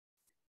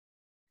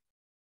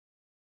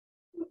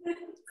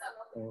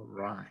All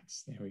right,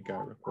 there we go,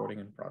 recording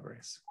in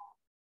progress.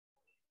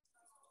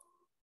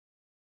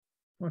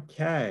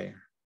 Okay,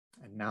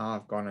 and now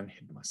I've gone and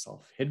hid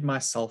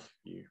myself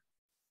view.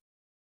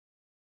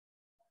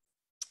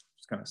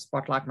 Just going to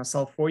spotlight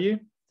myself for you.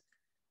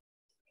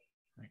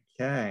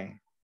 Okay,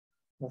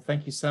 well,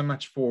 thank you so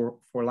much for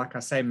like I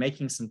say,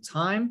 making some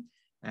time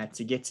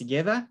to get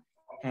together.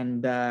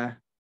 And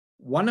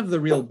one of the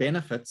real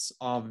benefits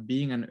of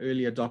being an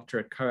early adopter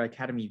at Koha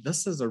Academy,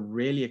 this is a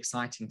really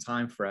exciting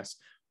time for us.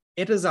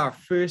 It is our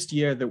first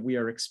year that we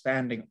are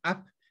expanding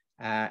up.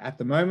 At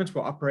the moment,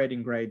 we're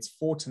operating grades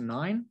 4 to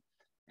 9,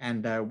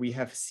 and we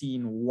have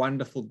seen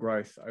wonderful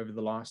growth over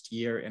the last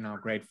year in our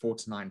grade 4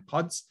 to 9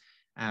 pods.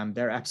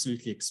 They're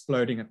absolutely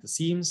exploding at the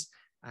seams.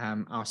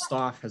 Our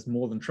staff has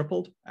more than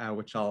tripled,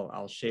 which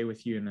I'll share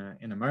with you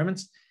in a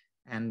moment.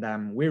 And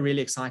we're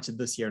really excited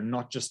this year,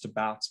 not just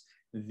about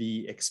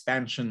the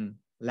expansion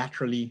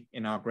laterally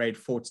in our grade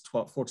 4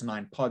 to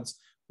 9 pods.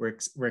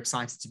 We're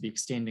excited to be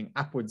extending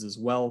upwards as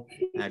well.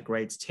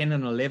 Grades 10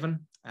 and 11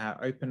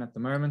 open at the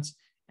moment.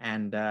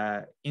 And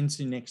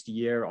into next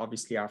year,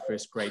 obviously our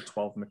first grade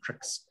 12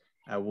 matrics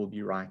will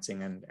be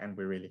writing, and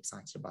we're really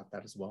excited about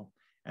that as well.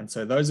 And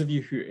so those of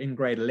you who are in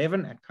grade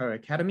 11 at Koha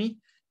Academy,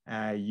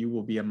 you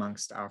will be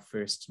amongst our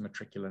first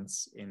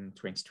matriculants in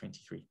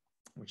 2023,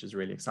 which is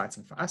really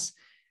exciting for us.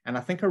 And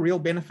I think a real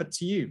benefit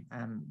to you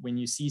when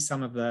you see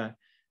some of the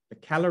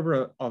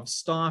caliber of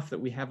staff that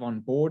we have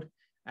on board.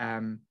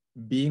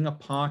 Being a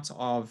part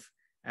of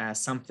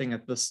something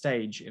at this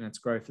stage in its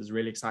growth is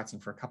really exciting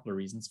for a couple of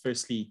reasons.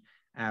 Firstly,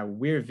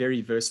 we're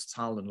very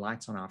versatile and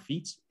light on our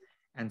feet.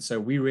 And so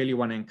we really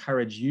want to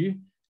encourage you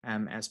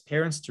as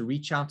parents to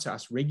reach out to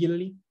us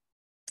regularly.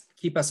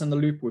 Keep us in the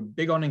loop. We're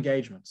big on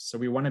engagement. So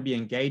we want to be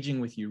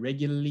engaging with you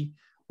regularly.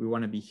 We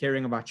want to be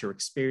hearing about your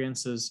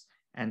experiences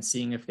and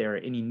seeing if there are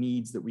any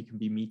needs that we can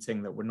be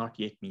meeting that we're not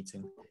yet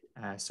meeting.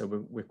 So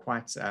we're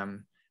quite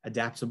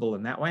adaptable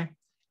in that way.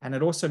 And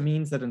it also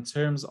means that in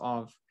terms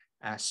of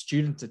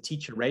student to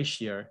teacher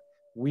ratio,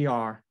 we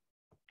are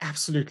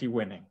absolutely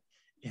winning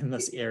in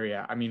this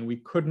area. I mean, we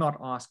could not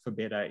ask for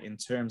better in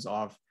terms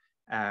of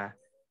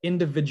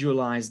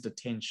individualized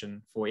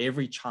attention for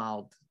every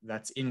child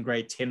that's in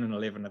grade 10 and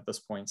 11 at this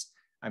point.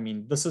 I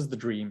mean, this is the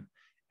dream.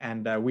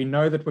 And we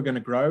know that we're going to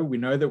grow. We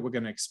know that we're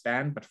going to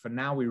expand. But for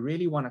now, we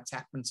really want to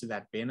tap into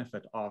that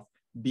benefit of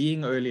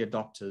being early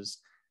adopters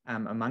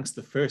amongst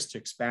the first to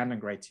expand in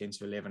grade 10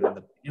 to 11 and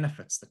the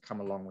benefits that come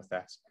along with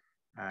that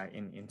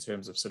in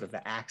terms of sort of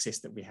the access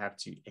that we have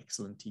to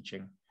excellent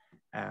teaching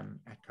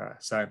at Koha.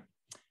 So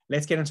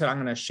let's get into it. I'm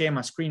going to share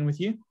my screen with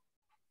you.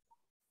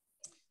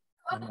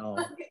 And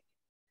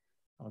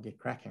I'll get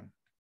cracking.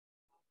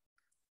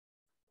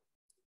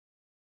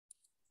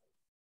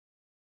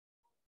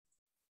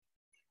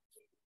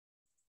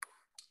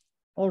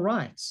 All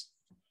right.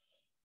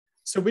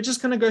 So we're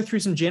just going to go through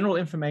some general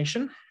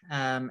information.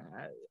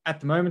 At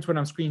the moment when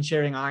I'm screen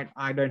sharing,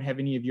 I don't have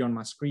any of you on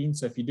my screen.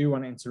 So if you do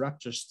want to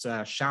interrupt, just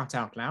shout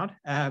out loud.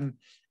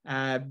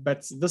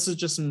 But this is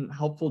just some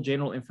helpful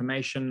general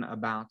information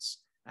about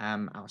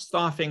our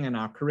staffing and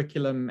our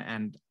curriculum,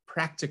 and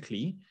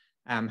practically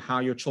how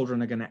your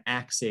children are going to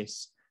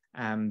access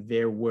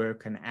their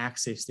work and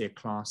access their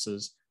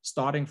classes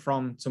starting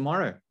from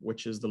tomorrow,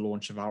 which is the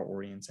launch of our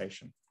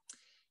orientation.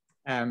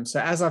 So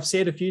as I've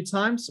said a few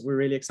times, we're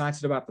really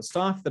excited about the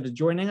staff that are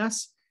joining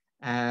us.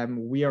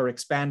 We are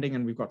expanding,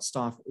 and we've got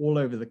staff all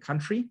over the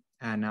country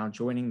now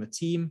joining the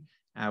team.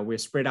 We're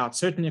spread out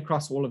certainly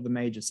across all of the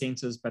major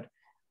centers, but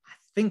I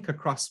think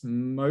across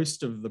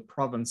most of the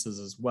provinces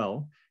as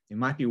well. There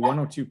might be 1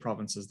 or 2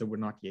 provinces that we're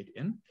not yet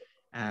in,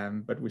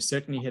 but we're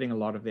certainly hitting a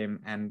lot of them.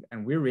 And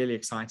we're really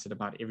excited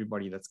about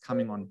everybody that's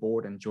coming on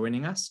board and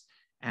joining us.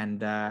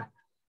 And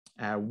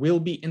we'll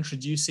be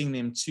introducing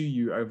them to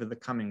you over the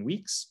coming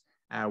weeks.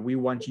 We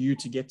want you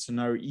to get to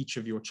know each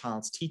of your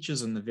child's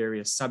teachers in the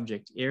various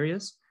subject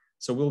areas.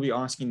 So we'll be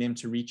asking them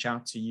to reach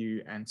out to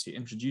you and to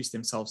introduce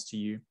themselves to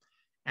you.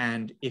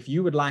 And if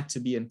you would like to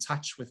be in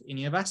touch with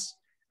any of us,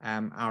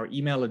 our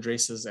email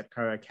addresses at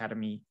Koha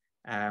Academy,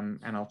 and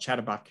I'll chat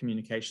about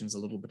communications a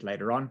little bit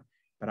later on,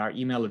 but our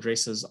email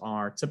addresses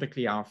are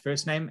typically our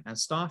first name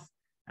as staff,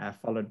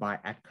 followed by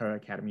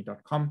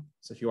 @kohaacademy.com.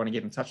 So if you want to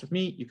get in touch with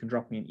me, you can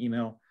drop me an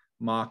email,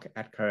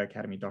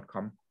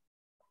 mark@kohaacademy.com.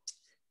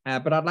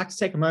 But I'd like to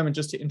take a moment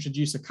just to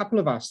introduce a couple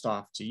of our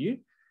staff to you.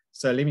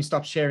 So let me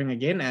stop sharing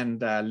again,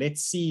 and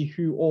let's see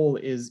who all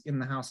is in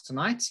the house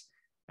tonight.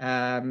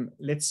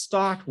 Let's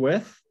start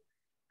with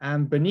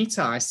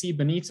Benita. I see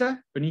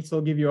Benita. Benita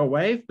will give you a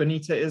wave.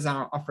 Benita is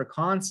our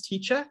Afrikaans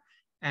teacher.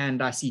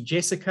 And I see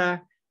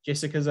Jessica.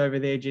 Jessica's over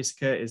there.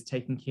 Jessica is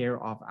taking care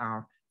of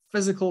our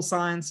physical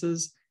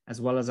sciences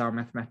as well as our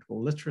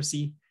mathematical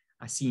literacy.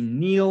 I see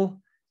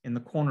Neil in the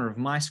corner of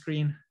my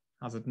screen.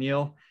 How's it,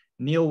 Neil?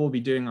 Neil will be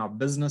doing our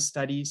business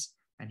studies,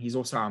 and he's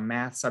also our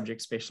math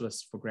subject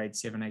specialist for grade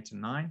 7, 8,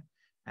 and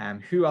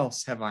 9. Who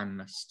else have I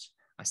missed?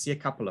 I see a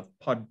couple of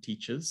pod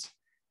teachers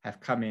have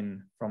come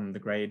in from the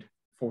grade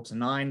 4 to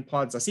 9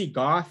 pods. I see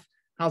Garth.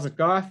 How's it,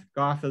 Garth?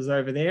 Garth is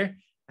over there.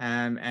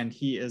 and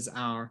he is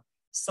our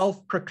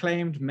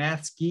self-proclaimed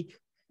maths geek,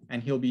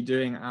 and he'll be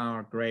doing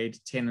our grade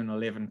 10 and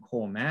 11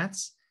 core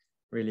maths.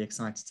 Really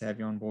excited to have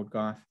you on board,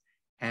 Garth.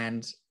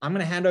 And I'm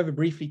going to hand over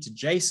briefly to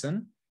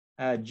Jason.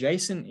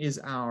 Jason is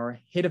our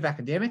head of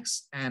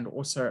academics and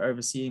also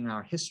overseeing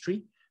our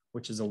history,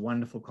 which is a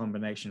wonderful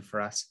combination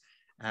for us.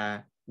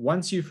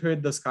 Once you've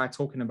heard this guy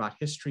talking about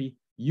history,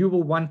 you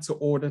will want to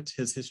audit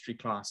his history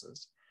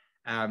classes.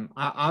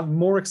 I'm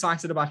more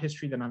excited about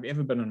history than I've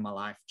ever been in my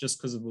life, just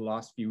because of the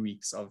last few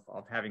weeks of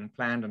having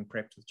planned and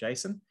prepped with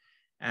Jason.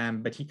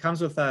 But he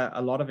comes with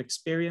a lot of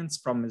experience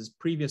from his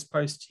previous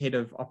post, head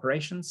of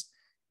operations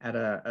at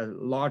a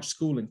large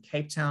school in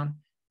Cape Town.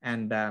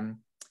 And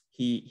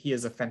he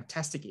is a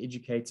fantastic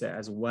educator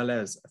as well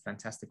as a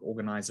fantastic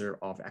organizer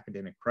of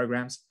academic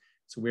programs.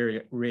 So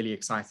we're really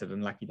excited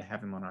and lucky to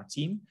have him on our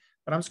team.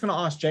 But I'm just going to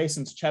ask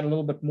Jason to chat a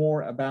little bit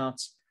more about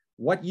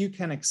what you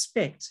can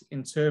expect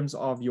in terms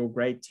of your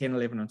grade 10,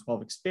 11, and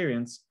 12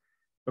 experience,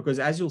 because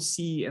as you'll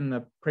see in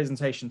the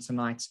presentation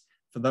tonight,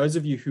 for those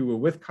of you who were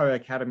with Koha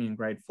Academy in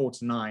grade 4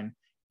 to 9,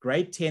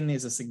 grade 10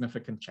 is a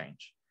significant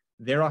change.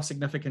 There are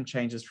significant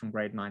changes from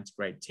grade 9 to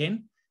grade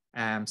 10.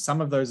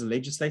 Some of those are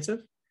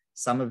legislative,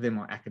 some of them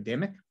are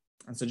academic.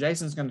 And so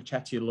Jason's going to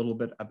chat to you a little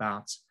bit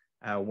about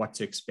what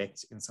to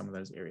expect in some of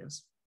those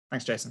areas.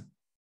 Thanks, Jason.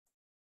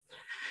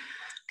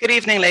 Good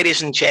evening,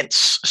 ladies and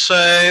gents.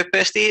 So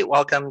firstly,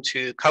 welcome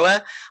to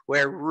Koha.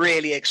 We're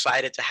really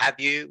excited to have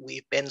you.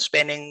 We've been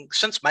spending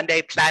since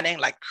Monday planning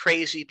like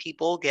crazy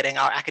people, getting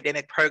our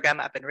academic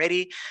program up and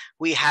ready.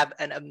 We have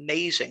an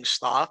amazing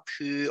staff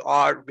who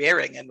are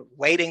raring and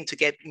waiting to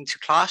get into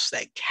class.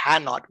 They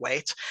cannot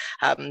wait.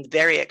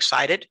 Very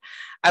excited.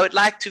 I would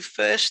like to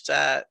first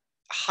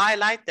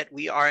highlight that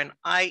we are an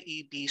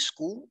IEB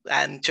school,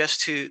 and just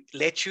to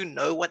let you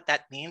know what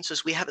that means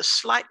is we have a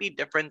slightly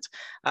different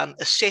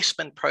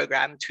assessment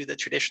program to the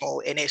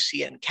traditional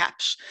NSC and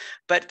CAPS.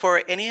 But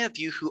for any of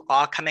you who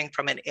are coming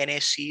from an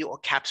NSC or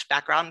CAPS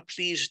background,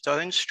 please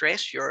don't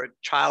stress. Your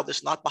child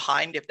is not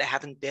behind if they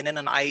haven't been in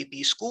an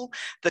IEB school.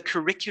 The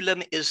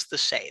curriculum is the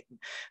same.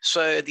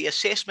 So the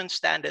assessment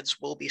standards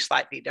will be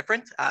slightly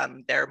different.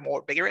 They're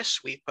more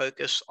vigorous. We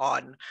focus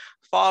on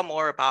far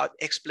more about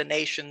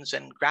explanations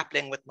and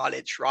grappling with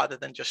knowledge rather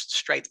than just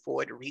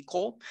straightforward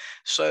recall.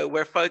 So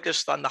we're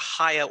focused on the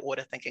higher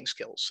order thinking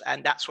skills,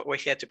 and that's what we're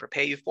here to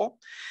prepare you for.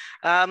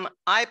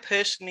 I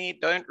personally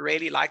don't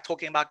really like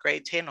talking about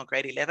grade 10 or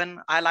grade 11.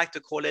 I like to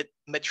call it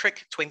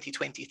Matric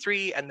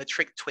 2023 and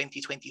Matric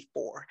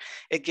 2024.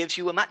 It gives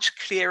you a much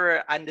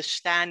clearer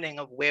understanding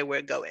of where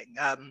we're going.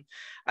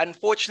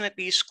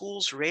 Unfortunately,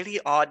 schools really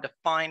are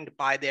defined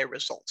by their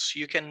results.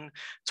 You can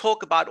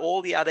talk about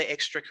all the other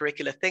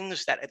extracurricular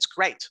things that it's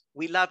great.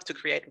 We love to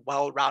create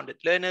well-rounded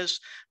learners,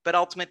 but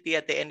ultimately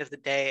at the end of the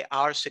day,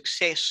 our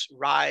success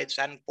rides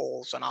and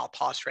falls on our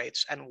pass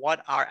rates and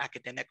what our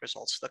academic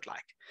results look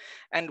like.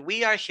 And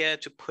we are here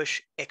to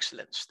push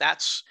excellence.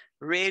 That's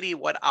really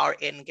what our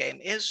end game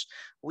is.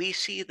 We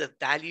see the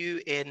value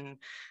in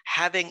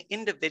having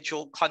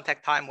individual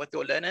contact time with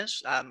your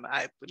learners.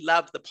 I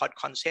love the pod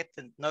concept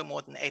and no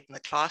more than 8 in the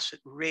class. It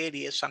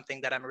really is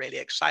something that I'm really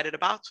excited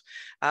about.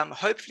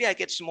 Hopefully I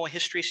get some more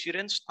history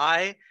students.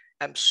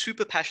 I'm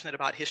super passionate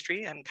about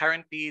history, and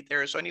currently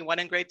there is only 1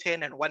 in grade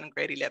 10 and 1 in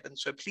grade 11.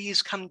 So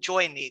please come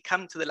join me,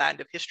 come to the land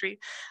of history.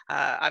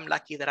 I'm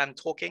lucky that I'm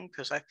talking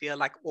because I feel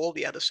like all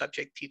the other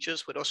subject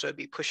teachers would also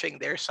be pushing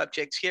their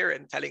subjects here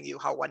and telling you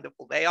how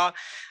wonderful they are.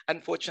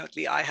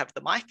 Unfortunately, I have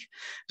the mic.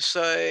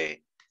 So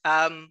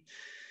yeah,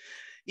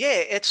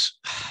 it's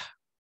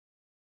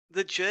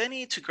the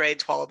journey to grade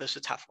 12 is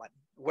a tough one.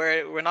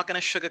 We're not going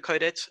to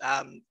sugarcoat it.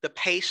 The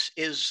pace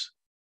is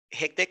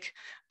hectic,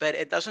 but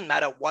it doesn't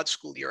matter what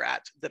school you're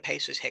at, the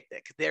pace is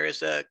hectic. There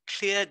is a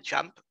clear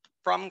jump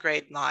from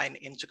grade 9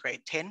 into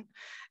grade 10,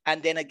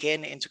 and then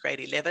again into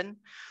grade 11.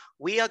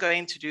 We are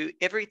going to do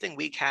everything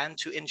we can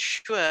to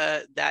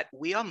ensure that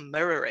we are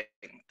mirroring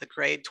the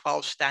grade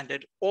 12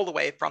 standard all the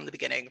way from the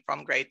beginning,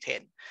 from grade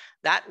 10.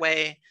 That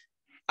way,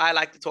 I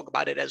like to talk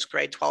about it as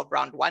grade 12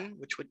 round 1,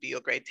 which would be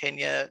your grade 10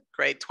 year,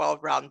 grade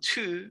 12 round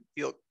 2,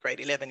 your grade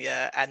 11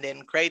 year, and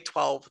then grade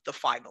 12, the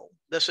final.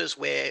 This is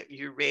where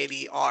you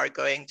really are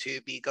going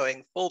to be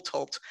going full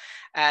tilt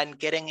and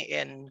getting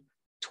in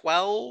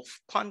 12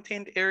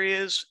 content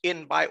areas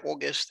in by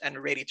August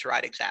and ready to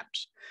write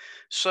exams.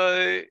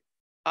 So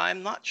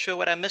I'm not sure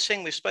what I'm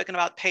missing. We've spoken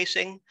about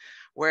pacing.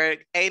 We're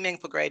aiming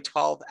for grade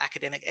 12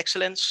 academic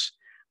excellence.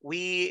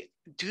 We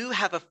do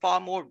have a far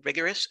more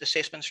rigorous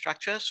assessment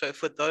structure. So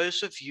for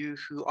those of you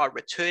who are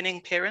returning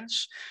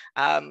parents,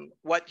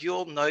 what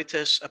you'll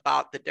notice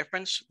about the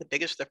difference, the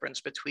biggest difference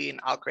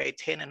between our grade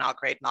 10 and our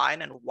grade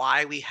 9 and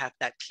why we have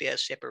that clear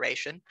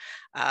separation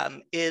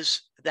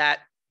is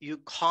that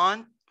you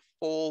can't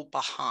fall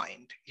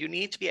behind. You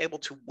need to be able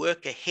to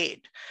work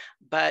ahead,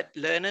 but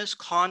learners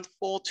can't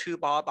fall too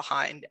far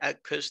behind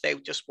because they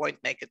just won't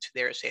make it to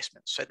their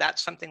assessments. So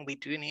that's something we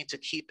do need to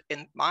keep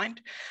in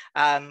mind.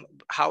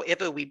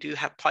 However, we do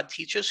have pod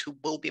teachers who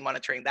will be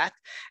monitoring that.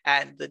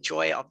 And the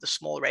joy of the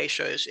small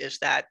ratios is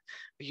that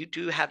you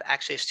do have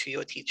access to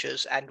your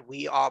teachers, and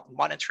we are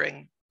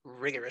monitoring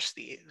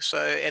rigorously.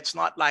 So it's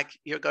not like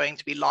you're going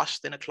to be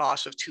lost in a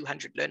class of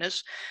 200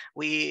 learners.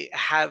 We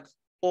have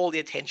all the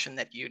attention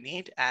that you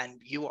need, and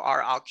you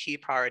are our key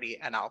priority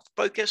and our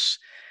focus.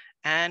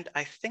 And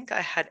I think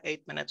I had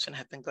 8 minutes and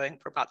have been going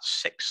for about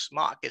 6.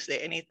 Mark, is there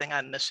anything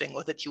I'm missing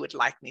or that you would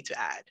like me to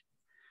add?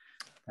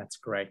 That's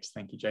great.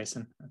 Thank you,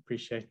 Jason. I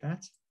appreciate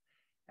that.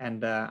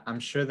 And I'm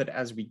sure that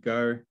as we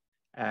go,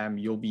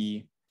 you'll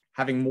be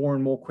having more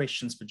and more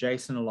questions for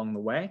Jason along the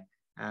way.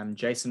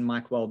 Jason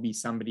might well be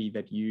somebody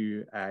that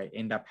you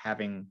end up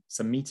having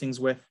some meetings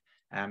with.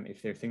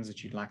 If there are things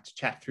that you'd like to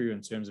chat through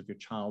in terms of your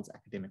child's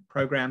academic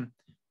program,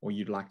 or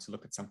you'd like to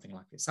look at something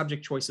like their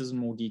subject choices in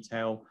more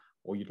detail,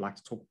 or you'd like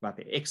to talk about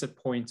their exit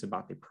points,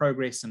 about their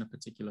progress in a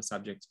particular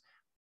subject,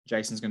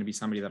 Jason's going to be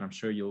somebody that I'm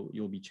sure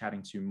you'll be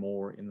chatting to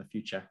more in the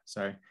future.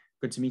 So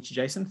good to meet you,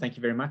 Jason. Thank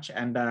you very much.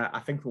 And I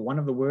think one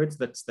of the words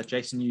that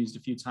Jason used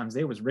a few times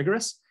there was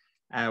rigorous.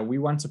 We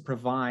want to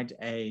provide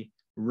a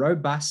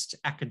robust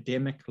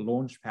academic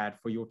launchpad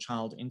for your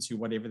child into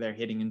whatever they're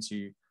heading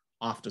into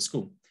after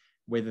school,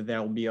 whether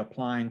they'll be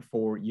applying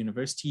for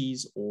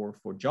universities or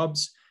for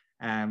jobs.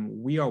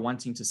 We are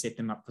wanting to set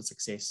them up for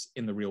success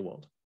in the real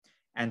world.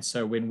 And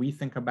so when we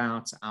think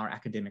about our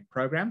academic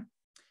program,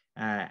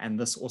 and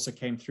this also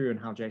came through in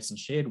how Jason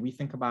shared, we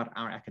think about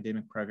our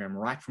academic program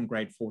right from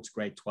grade 4 to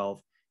grade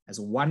 12 as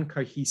one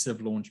cohesive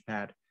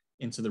launchpad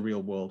into the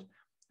real world.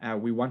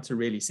 We want to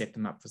really set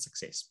them up for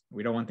success.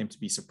 We don't want them to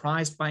be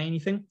surprised by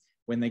anything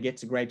when they get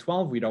to grade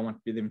 12. We don't want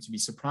them to be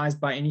surprised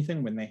by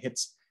anything when they hit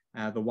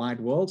the wide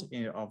world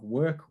of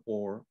work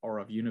or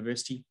of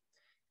university.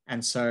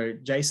 And so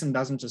Jason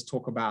doesn't just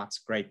talk about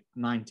grade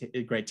 10,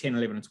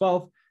 11, and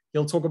 12.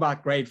 He'll talk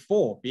about grade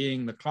 4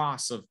 being the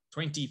class of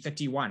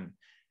 2031,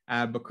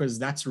 because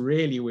that's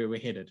really where we're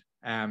headed.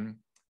 And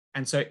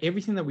so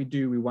everything that we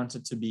do, we want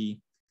it to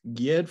be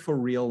geared for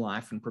real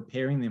life and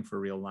preparing them for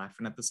real life,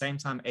 and at the same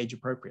time, age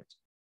appropriate.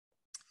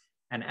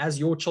 And as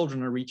your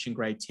children are reaching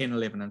grade 10,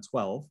 11, and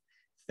 12,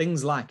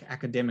 things like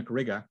academic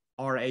rigor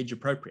are age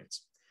appropriate.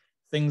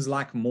 Things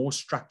like more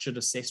structured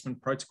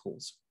assessment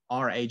protocols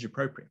are age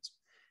appropriate.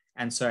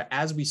 And so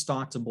as we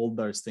start to build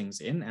those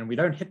things in, and we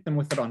don't hit them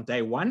with it on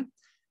day one,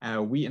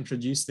 we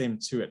introduce them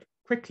to it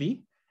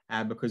quickly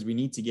because we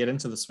need to get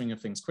into the swing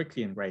of things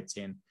quickly in grade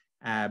 10,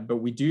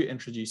 but we do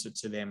introduce it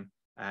to them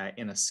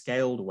in a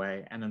scaled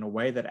way and in a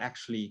way that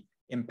actually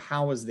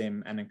empowers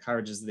them and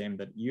encourages them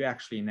that you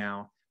actually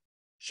now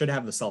should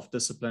have the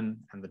self-discipline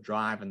and the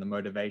drive and the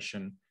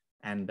motivation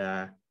and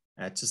to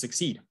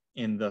succeed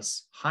in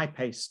this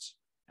high-paced,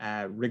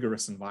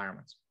 rigorous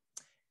environment.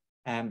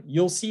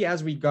 You'll see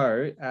as we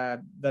go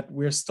that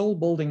we're still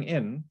building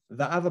in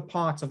the other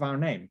part of our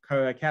name,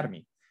 Koa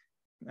Academy.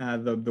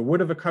 The wood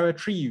of a koa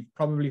tree, you've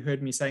probably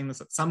heard me saying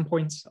this at some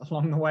point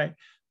along the way.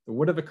 The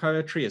wood of a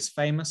koa tree is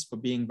famous for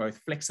being both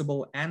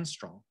flexible and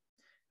strong.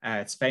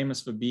 It's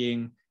famous for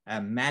being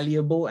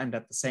malleable and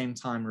at the same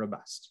time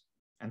robust.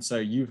 And so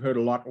you've heard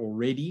a lot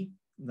already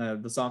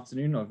this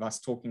afternoon of us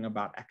talking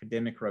about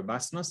academic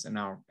robustness in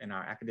our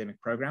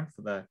academic program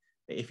for the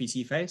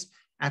FET phase.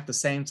 At the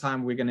same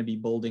time, we're going to be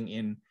building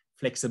in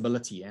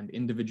flexibility and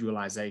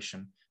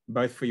individualization,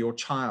 both for your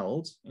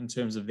child in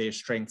terms of their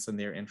strengths and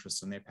their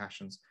interests and their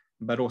passions,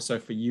 but also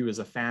for you as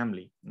a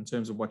family in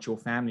terms of what your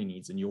family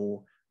needs and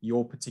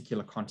your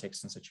particular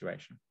context and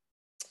situation.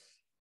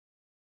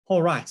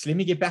 All right, so let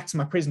me get back to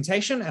my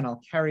presentation and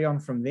I'll carry on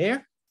from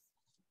there.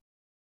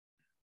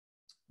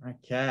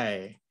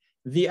 Okay,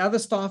 the other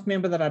staff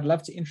member that I'd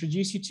love to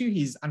introduce you to,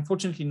 he's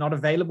unfortunately not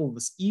available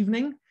this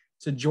evening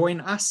to join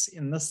us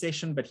in this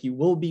session, but he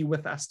will be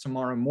with us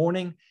tomorrow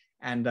morning,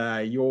 and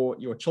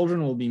your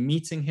children will be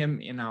meeting him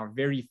in our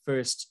very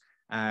first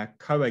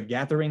Koa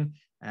gathering.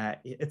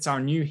 It's our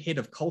new head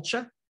of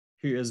culture,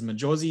 who is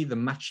Majosi, the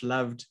much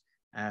loved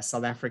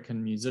South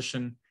African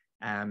musician,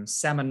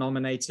 SAMA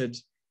nominated,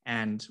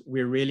 and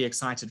we're really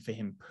excited for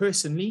him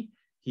personally.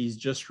 He's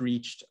just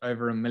reached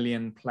over 1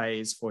 million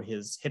plays for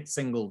his hit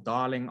single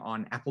Darling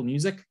on Apple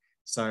Music.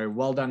 So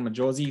well done,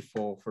 Majosi,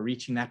 for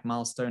reaching that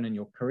milestone in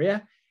your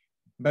career.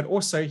 But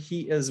also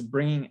he is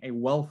bringing a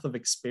wealth of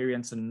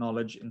experience and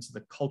knowledge into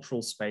the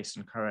cultural space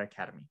in Koa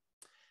Academy.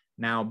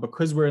 Now,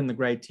 because we're in the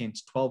grade 10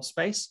 to 12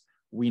 space,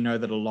 we know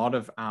that a lot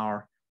of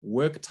our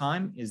work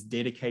time is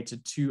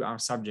dedicated to our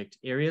subject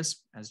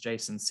areas. As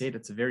Jason said,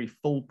 it's a very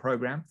full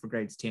program for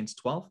grades 10 to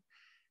 12.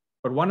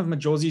 But one of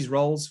Majosi's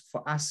roles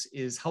for us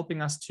is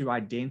helping us to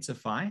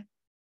identify,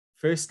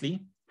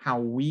 firstly, how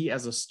we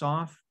as a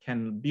staff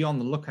can be on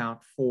the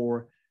lookout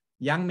for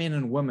young men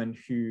and women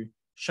who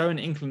show an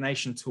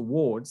inclination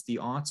towards the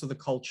arts or the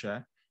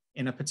culture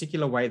in a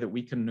particular way that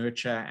we can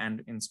nurture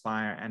and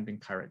inspire and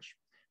encourage.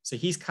 So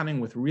he's coming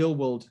with real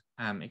world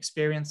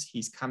experience.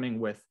 He's coming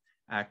with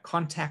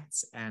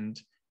contacts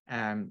and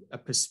a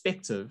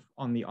perspective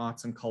on the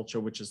arts and culture,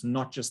 which is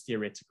not just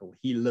theoretical.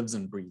 He lives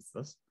and breathes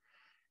this.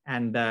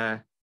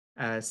 And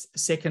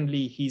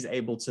secondly, he's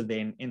able to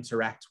then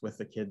interact with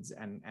the kids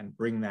and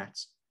bring that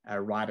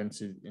right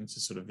into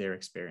sort of their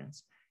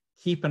experience.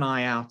 Keep an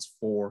eye out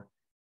for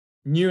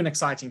new and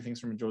exciting things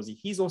from Njozi.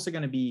 He's also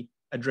going to be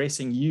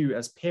addressing you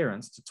as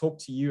parents to talk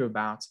to you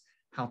about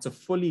how to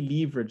fully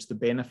leverage the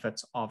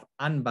benefits of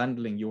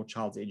unbundling your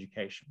child's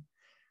education.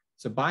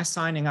 So by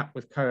signing up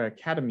with Koa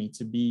Academy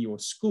to be your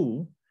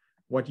school,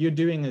 what you're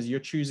doing is you're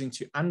choosing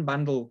to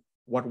unbundle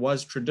what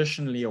was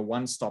traditionally a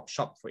one-stop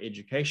shop for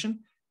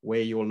education,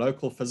 where your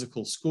local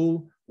physical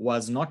school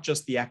was not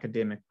just the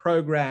academic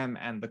program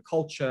and the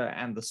culture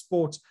and the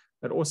sport,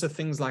 but also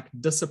things like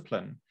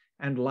discipline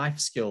and life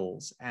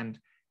skills. And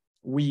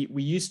we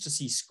used to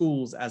see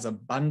schools as a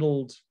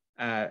bundled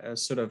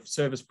sort of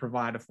service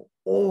provider for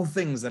all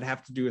things that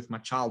have to do with my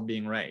child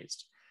being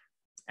raised.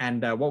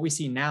 And what we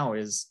see now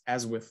is,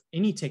 as with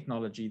any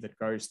technology that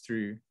goes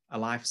through a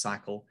life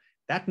cycle,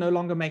 that no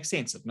longer makes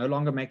sense. It no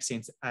longer makes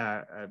sense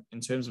in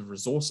terms of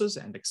resources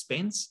and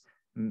expense.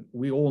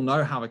 We all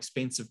know how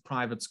expensive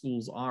private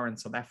schools are in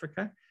South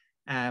Africa,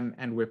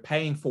 and we're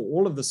paying for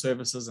all of the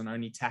services and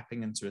only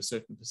tapping into a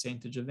certain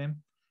percentage of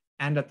them.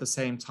 And at the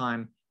same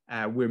time,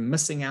 we're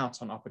missing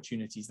out on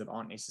opportunities that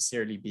aren't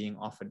necessarily being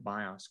offered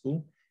by our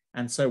school.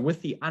 And so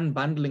with the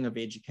unbundling of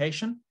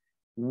education,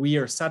 we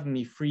are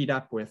suddenly freed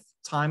up with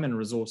time and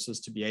resources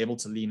to be able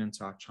to lean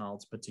into our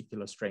child's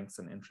particular strengths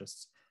and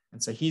interests.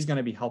 And so he's going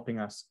to be helping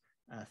us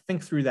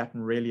think through that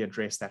and really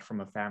address that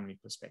from a family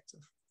perspective.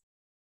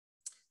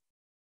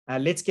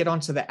 Let's get on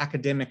to the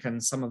academic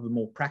and some of the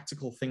more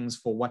practical things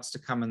for what's to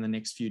come in the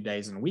next few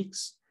days and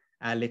weeks.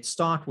 Let's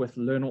start with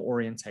learner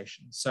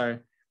orientation. So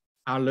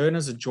our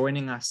learners are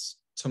joining us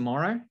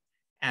tomorrow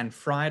and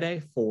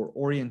Friday for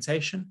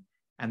orientation,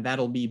 and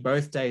that'll be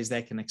both days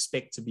they can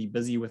expect to be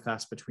busy with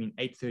us between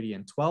 8:30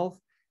 and 12.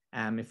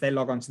 If they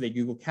log onto their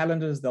Google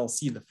calendars, they'll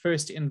see the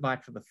first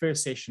invite for the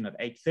first session at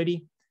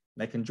 8:30.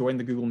 They can join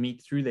the Google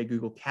Meet through their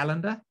Google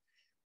Calendar.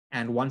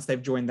 And once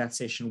they've joined that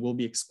session, we'll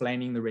be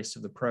explaining the rest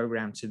of the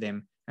program to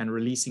them and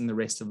releasing the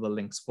rest of the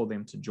links for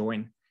them to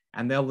join.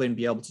 And they'll then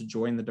be able to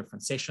join the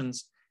different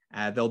sessions.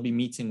 They'll be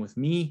meeting with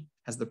me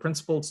as the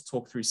principal to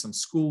talk through some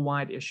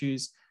school-wide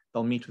issues.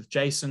 They'll meet with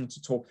Jason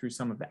to talk through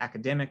some of the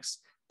academics.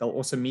 They'll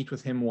also meet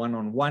with him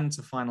one-on-one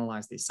to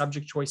finalize their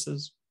subject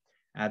choices.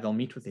 They'll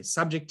meet with their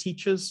subject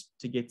teachers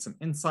to get some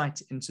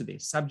insight into their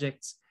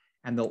subjects.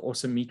 And they'll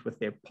also meet with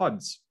their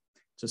pods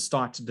to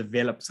start to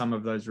develop some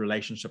of those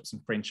relationships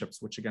and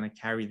friendships, which are going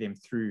to carry them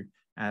through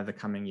the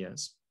coming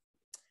years.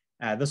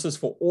 This is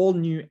for all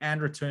new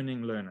and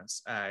returning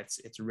learners.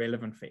 It's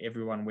relevant for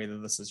everyone, whether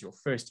this is your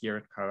first year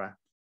at Koa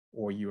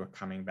or you are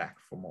coming back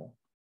for more.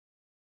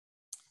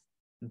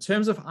 In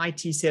terms of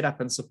IT setup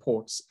and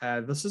supports,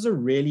 this is a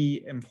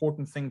really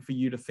important thing for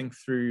you to think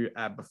through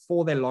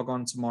before they log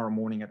on tomorrow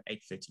morning at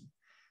 8:30.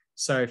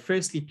 So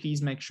firstly,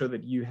 please make sure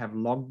that you have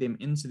logged them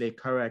into their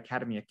Koa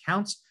Academy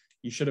account.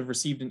 You should have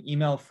received an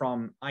email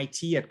from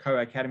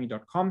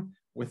it@koaacademy.com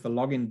with the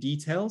login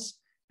details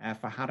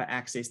for how to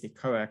access their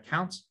Koa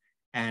account.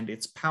 And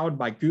it's powered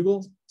by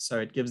Google,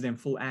 so it gives them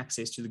full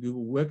access to the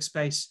Google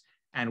Workspace,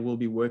 and we'll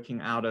be working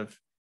out of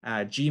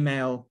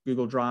Gmail,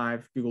 Google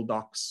Drive, Google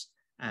Docs,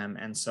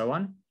 and so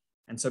on.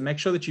 And so make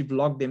sure that you've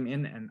logged them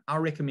in. And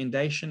our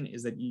recommendation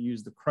is that you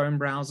use the Chrome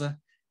browser,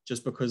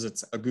 just because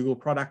it's a Google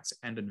product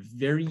and it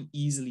very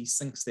easily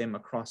syncs them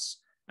across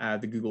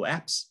the Google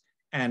apps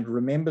and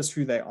remembers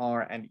who they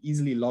are and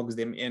easily logs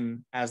them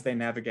in as they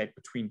navigate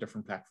between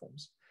different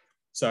platforms.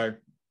 So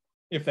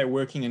if they're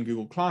working in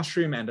Google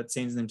Classroom and it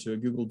sends them to a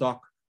Google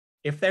Doc,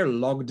 if they're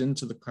logged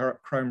into the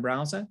Chrome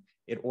browser,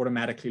 it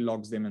automatically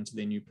logs them into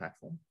their new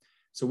platform.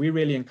 So we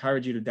really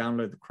encourage you to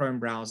download the Chrome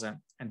browser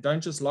and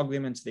don't just log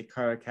them into their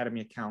Koa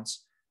Academy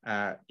accounts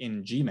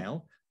in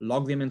Gmail,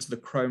 log them into the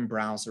Chrome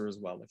browser as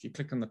well. If you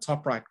click on the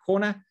top right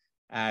corner,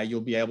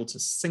 you'll be able to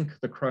sync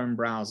the Chrome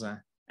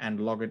browser and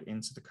log it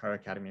into the Koa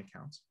Academy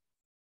account.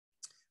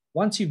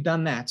 Once you've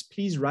done that,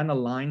 please run a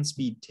line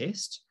speed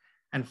test.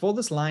 And for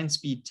this line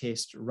speed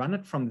test, run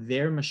it from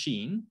their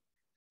machine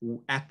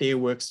at their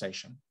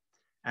workstation.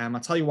 I'll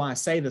tell you why I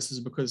say this is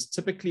because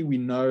typically we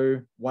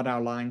know what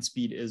our line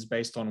speed is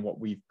based on what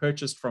we've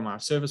purchased from our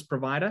service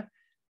provider.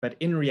 But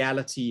in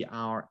reality,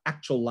 our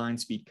actual line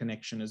speed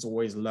connection is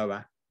always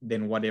lower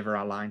than whatever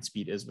our line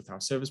speed is with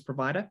our service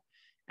provider.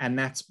 And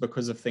that's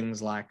because of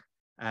things like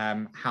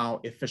how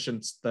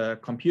efficient the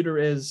computer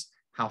is,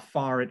 how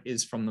far it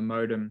is from the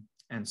modem,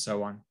 and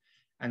so on.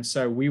 And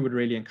so we would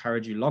really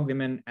encourage you log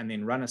them in and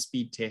then run a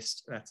speed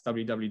test. That's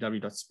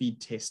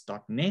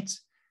www.speedtest.net.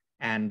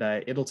 And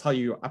it'll tell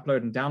you your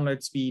upload and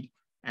download speed.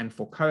 And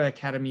for Koa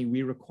Academy,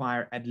 we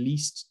require at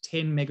least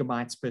 10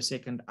 megabytes per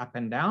second up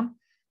and down.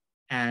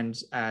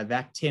 And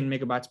that 10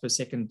 megabytes per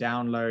second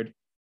download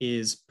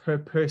is per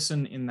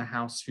person in the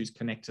house who's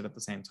connected at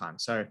the same time.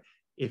 So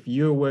if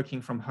you're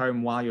working from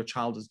home while your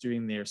child is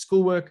doing their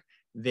schoolwork,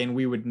 then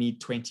we would need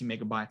 20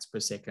 megabytes per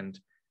second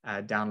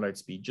download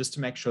speed, just to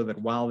make sure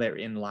that while they're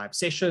in live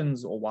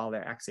sessions or while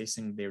they're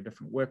accessing their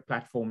different work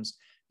platforms,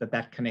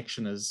 that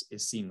connection is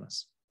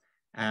seamless.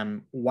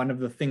 One of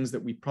the things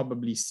that we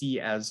probably see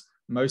as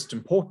most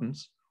important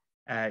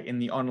in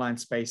the online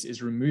space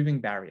is removing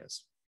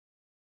barriers.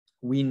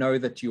 We know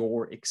that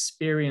your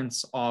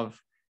experience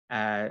of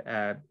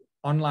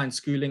online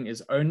schooling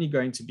is only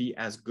going to be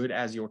as good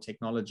as your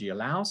technology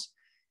allows.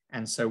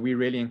 And so we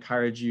really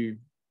encourage you,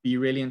 be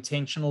really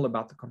intentional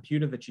about the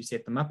computer that you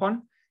set them up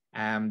on.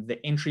 The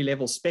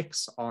entry-level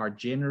specs are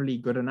generally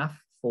good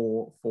enough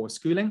for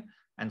schooling.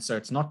 And so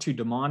it's not too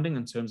demanding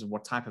in terms of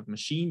what type of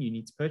machine you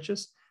need to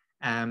purchase,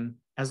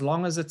 as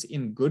long as it's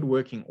in good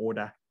working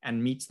order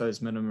and meets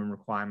those minimum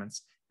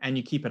requirements and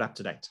you keep it up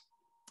to date.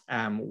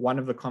 One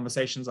of the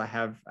conversations I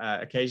have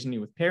occasionally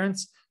with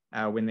parents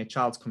when their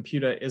child's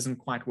computer isn't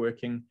quite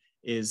working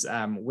is,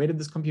 where did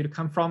this computer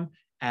come from?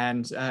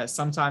 And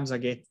sometimes I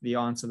get the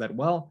answer that,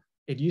 well,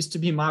 it used to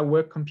be my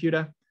work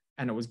computer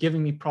and it was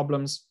giving me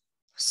problems.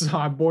 So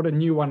I bought a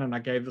new one and I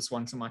gave this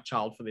one to my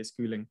child for their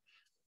schooling.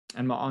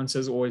 And my answer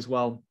is always,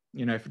 well,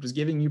 you know, if it was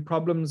giving you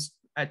problems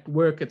at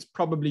work, it's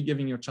probably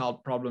giving your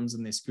child problems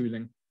in their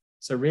schooling.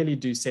 So really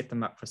do set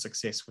them up for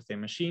success with their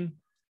machine,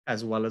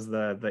 as well as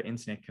the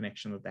internet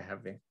connection that they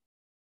have there.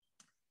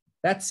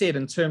 That said,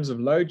 in terms of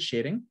load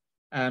shedding,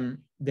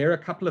 there are a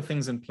couple of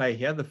things in play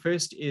here. The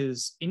first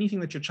is anything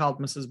that your child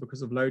misses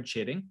because of load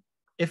shedding.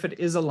 If it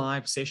is a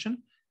live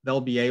session,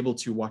 they'll be able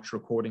to watch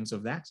recordings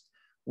of that.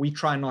 We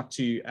try not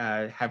to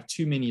have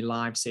too many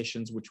live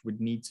sessions which would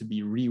need to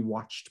be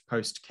rewatched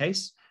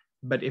post-case.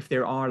 But if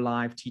there are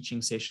live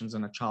teaching sessions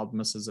and a child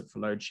misses it for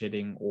load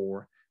shedding,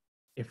 or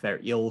if they're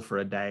ill for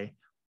a day,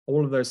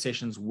 all of those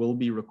sessions will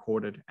be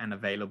recorded and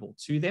available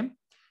to them.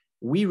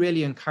 We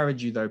really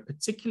encourage you, though,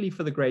 particularly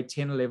for the grade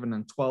 10, 11,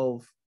 and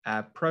 12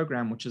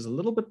 program, which is a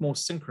little bit more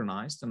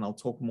synchronized, and I'll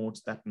talk more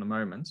to that in a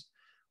moment.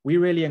 We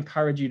really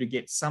encourage you to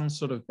get some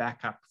sort of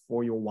backup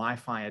for your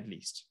Wi-Fi at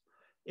least.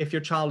 If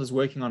your child is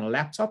working on a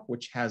laptop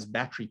which has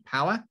battery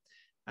power,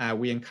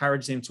 we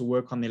encourage them to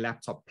work on their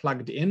laptop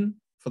plugged in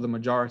for the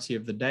majority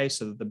of the day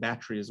so that the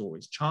battery is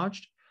always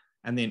charged.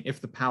 And then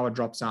if the power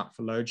drops out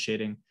for load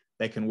shedding,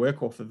 they can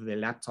work off of their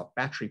laptop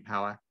battery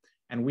power.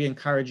 And we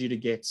encourage you to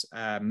get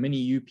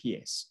mini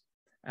UPS,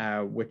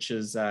 which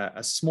is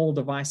a small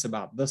device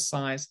about this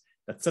size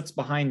that sits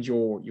behind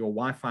your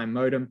Wi-Fi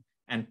modem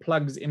and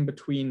plugs in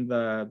between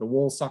the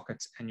wall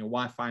sockets and your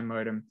Wi-Fi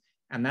modem.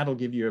 And that'll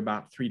give you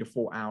about 3 to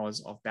 4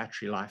 hours of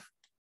battery life.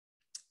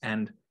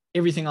 And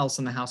everything else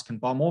in the house can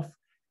bomb off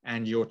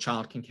and your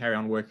child can carry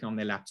on working on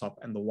their laptop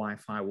and the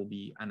Wi-Fi will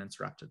be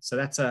uninterrupted. So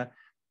that's a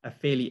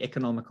fairly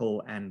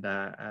economical and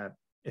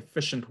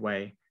efficient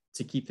way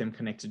to keep them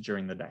connected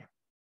during the day.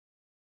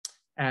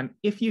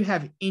 If you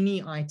have any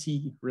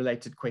IT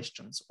related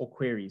questions or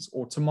queries,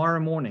 or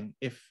tomorrow morning,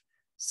 if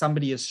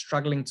somebody is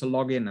struggling to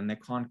log in and they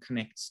can't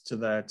connect to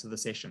the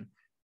session,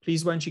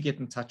 please won't you get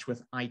in touch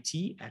with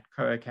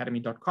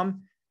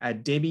it@koaacademy.com.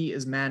 Debbie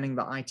is manning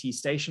the IT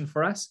station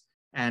for us,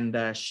 and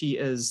she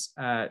is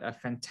a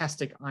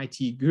fantastic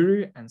IT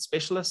guru and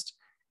specialist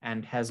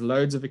and has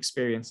loads of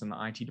experience in the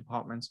IT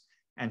department.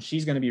 And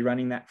she's going to be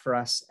running that for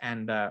us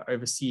and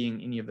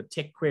overseeing any of the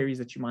tech queries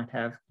that you might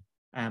have.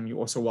 You're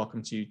also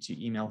welcome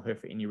to email her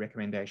for any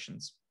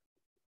recommendations.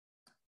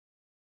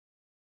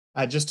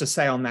 Just to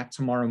say on that,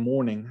 tomorrow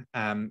morning,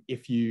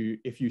 if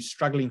you're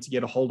struggling to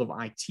get a hold of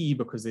IT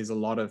because there's a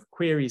lot of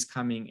queries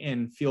coming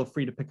in, feel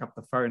free to pick up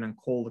the phone and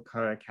call the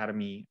Koa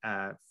Academy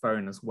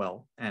phone as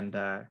well. And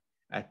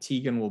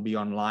Tegan will be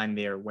online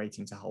there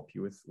waiting to help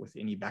you with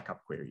any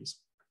backup queries.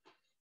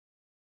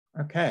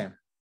 Okay,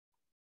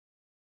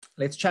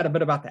 let's chat a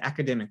bit about the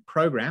academic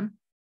program.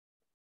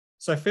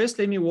 So first,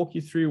 let me walk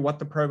you through what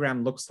the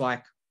program looks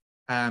like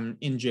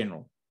in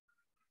general.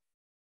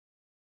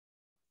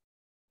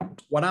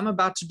 What I'm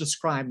about to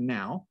describe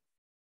now,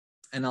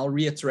 and I'll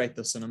reiterate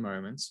this in a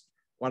moment,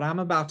 what I'm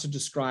about to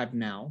describe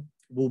now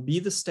will be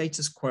the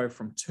status quo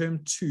from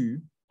term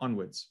 2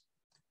 onwards.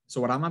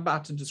 So what I'm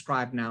about to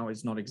describe now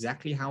is not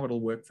exactly how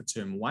it'll work for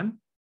term 1.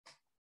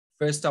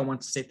 First, I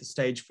want to set the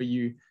stage for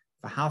you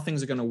for how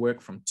things are going to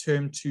work from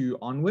term 2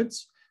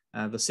 onwards,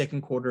 the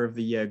second quarter of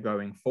the year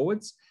going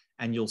forwards,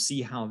 and you'll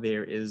see how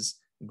there is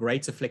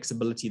greater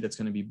flexibility that's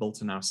going to be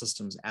built in our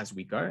systems as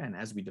we go and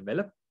as we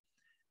develop.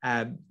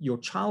 Your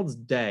child's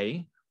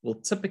day will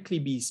typically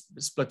be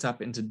split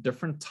up into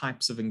different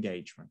types of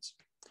engagement.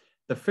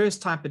 The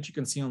first type that you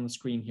can see on the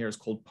screen here is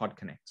called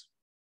PodConnect.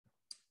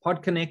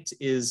 PodConnect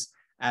is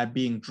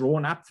being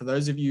drawn up. For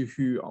those of you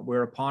who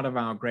were a part of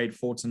our grade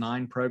 4 to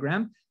 9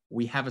 program,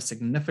 we have a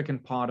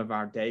significant part of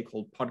our day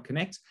called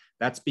PodConnect.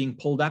 That's being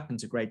pulled up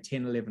into grade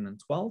 10, 11, and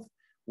 12,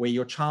 where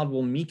your child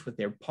will meet with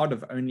their pod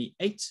of only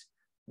 8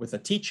 with a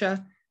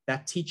teacher.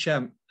 That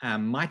teacher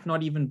might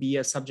not even be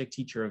a subject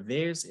teacher of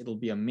theirs. It'll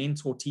be a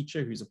mentor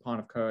teacher who's a part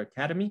of Koa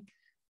Academy.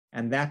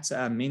 And that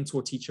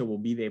mentor teacher will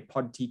be their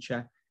pod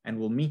teacher and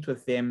we'll meet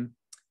with them.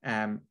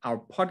 Our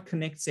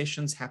PodConnect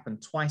sessions happen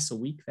twice a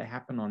week. They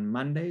happen on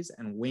Mondays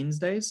and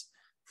Wednesdays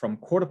from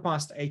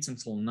 8:15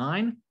 until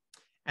 9.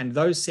 And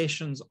those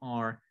sessions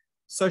are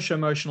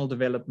socio-emotional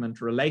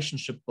development,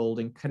 relationship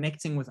building,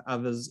 connecting with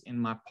others in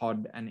my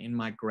pod and in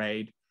my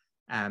grade,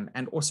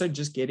 and also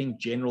just getting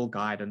general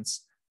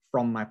guidance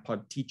from my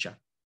pod teacher.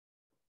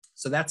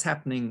 So that's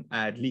happening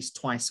at least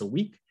twice a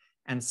week.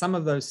 And some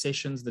of those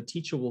sessions, the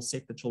teacher will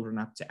set the children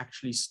up to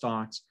actually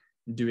start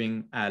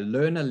doing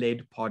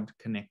learner-led pod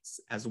connects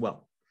as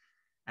well.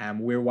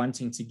 We're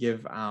wanting to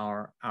give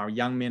our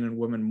young men and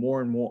women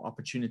more and more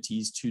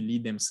opportunities to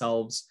lead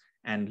themselves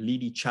and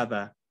lead each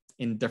other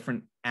in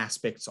different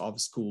aspects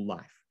of school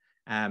life.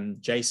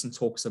 Jason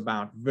talks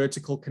about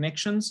vertical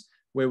connections,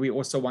 where we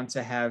also want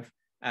to have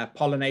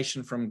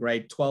pollination from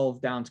grade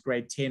 12 down to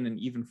grade 10 and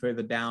even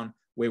further down,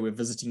 where we're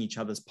visiting each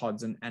other's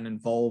pods and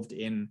involved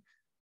in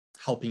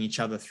helping each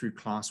other through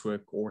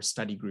classwork or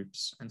study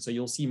groups. And so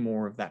you'll see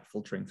more of that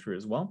filtering through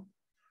as well.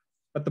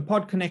 But the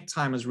Pod Connect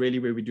time is really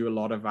where we do a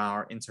lot of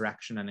our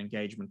interaction and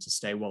engagement to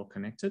stay well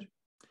connected.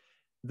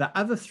 The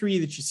other three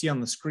that you see on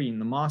the screen,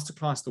 the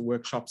masterclass, the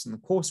workshops, and the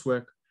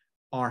coursework,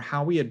 are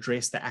how we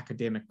address the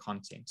academic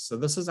content. So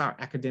this is our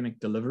academic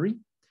delivery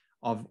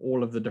of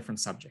all of the different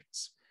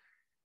subjects.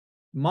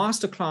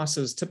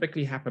 Masterclasses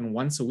typically happen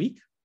once a week.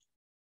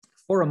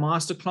 For a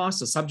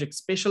masterclass, a subject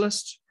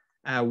specialist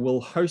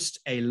will host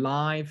a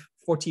live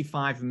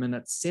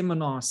 45-minute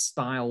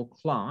seminar-style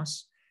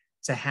class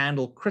to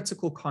handle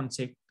critical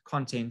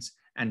content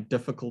and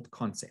difficult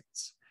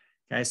concepts.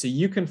 Okay, so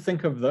you can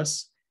think of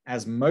this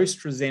as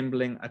most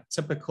resembling a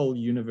typical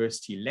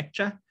university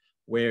lecture,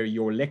 where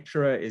your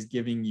lecturer is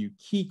giving you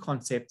key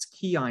concepts,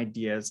 key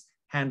ideas,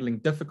 handling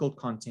difficult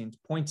content,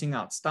 pointing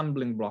out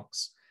stumbling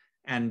blocks,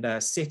 and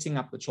setting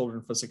up the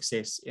children for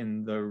success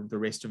in the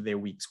rest of their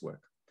week's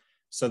work.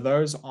 So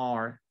those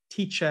are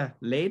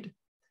teacher-led,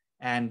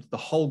 and the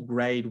whole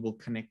grade will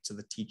connect to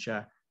the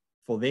teacher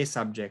for their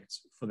subject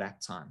for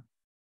that time.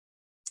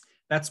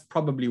 That's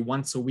probably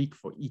once a week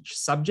for each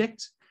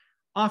subject.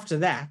 After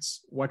that,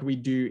 what we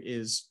do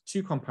is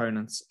two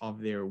components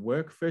of their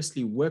work.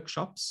 Firstly,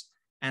 workshops,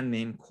 and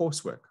then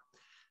coursework.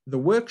 The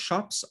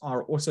workshops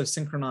are also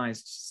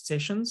synchronized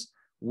sessions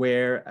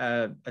where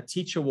a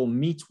teacher will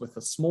meet with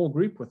a small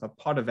group, with a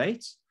pod of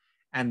 8,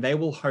 and they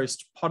will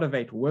host pod of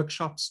 8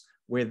 workshops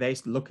where they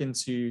look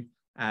into,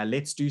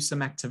 let's do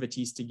some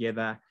activities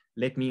together.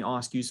 Let me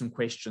ask you some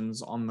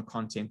questions on the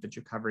content that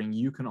you're covering.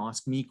 You can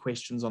ask me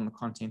questions on the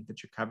content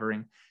that you're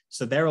covering.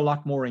 So they're a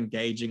lot more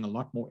engaging, a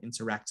lot more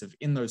interactive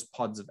in those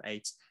pods of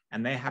 8,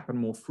 and they happen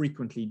more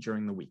frequently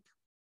during the week.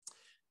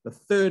 The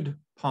third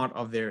part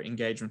of their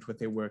engagement with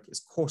their work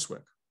is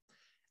coursework.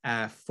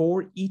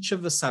 For each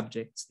of the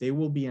subjects, there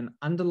will be an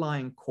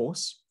underlying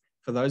course.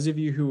 For those of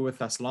you who were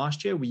with us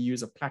last year, we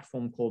use a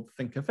platform called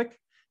Thinkific.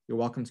 You're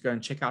welcome to go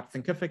and check out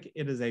Thinkific.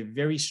 It is a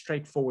very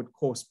straightforward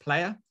course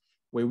player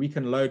where we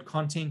can load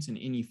content in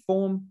any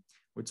form.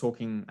 We're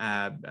talking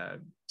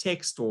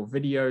text or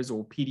videos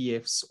or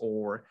PDFs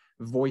or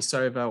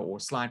voiceover or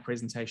slide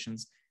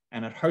presentations,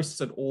 and it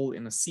hosts it all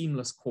in a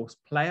seamless course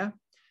player.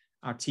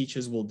 Our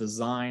teachers will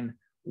design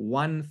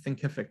one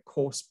Thinkific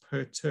course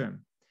per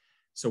term.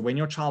 So when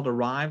your child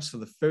arrives for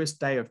the first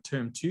day of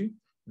term 2,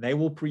 they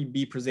will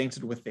be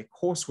presented with their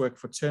coursework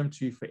for term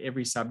 2 for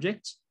every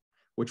subject,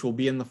 which will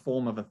be in the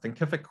form of a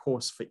Thinkific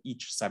course for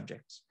each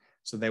subject.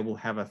 So they will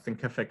have a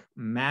Thinkific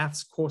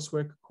maths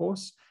coursework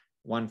course,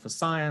 one for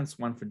science,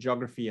 one for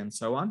geography, and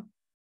so on.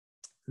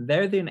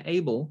 They're then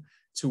able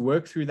to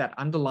work through that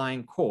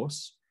underlying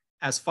course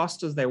as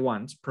fast as they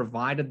want,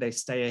 provided they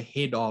stay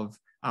ahead of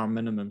our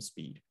minimum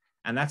speed.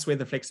 And that's where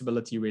the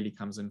flexibility really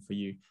comes in for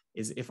you,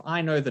 is if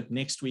I know that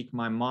next week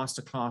my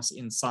masterclass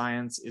in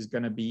science is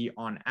going to be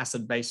on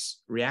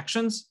acid-base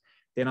reactions,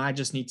 then I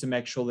just need to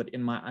make sure that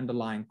in my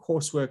underlying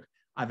coursework,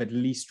 I've at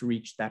least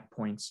reached that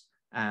point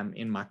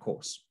in my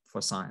course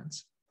for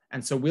science.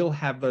 And so we'll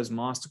have those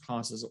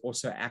masterclasses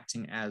also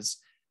acting as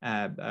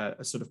a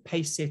sort of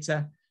pace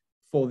setter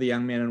for the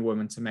young men and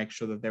women to make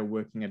sure that they're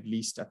working at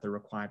least at the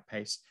required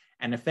pace.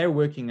 And if they're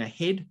working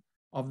ahead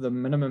of the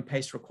minimum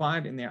pace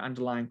required in their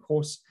underlying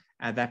course,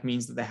 that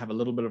means that they have a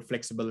little bit of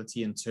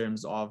flexibility in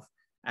terms of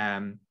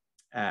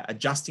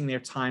adjusting their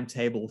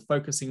timetable,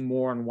 focusing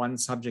more on one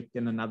subject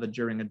than another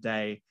during a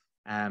day,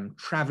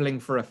 traveling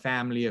for a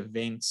family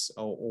event,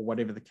 or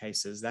whatever the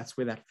case is. That's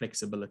where that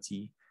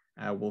flexibility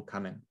will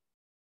come in.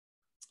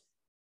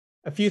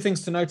 A few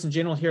things to note in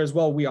general here as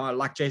well. We are,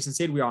 like Jason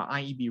said, we are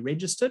IEB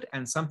registered,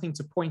 and something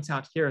to point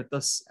out here at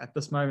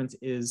this moment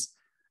is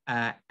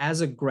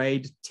as a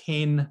grade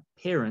 10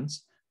 parent,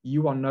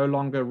 you are no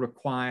longer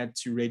required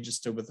to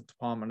register with the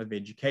Department of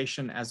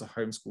Education as a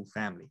homeschool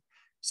family.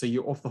 So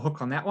you're off the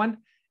hook on that one.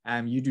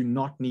 You do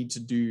not need to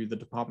do the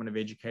Department of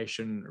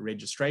Education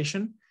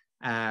registration.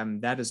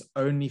 That is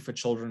only for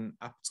children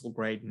up till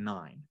grade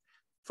 9.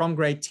 From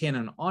grade 10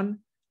 and on,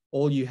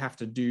 all you have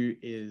to do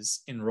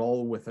is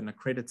enroll with an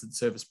accredited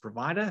service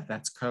provider,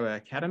 that's COA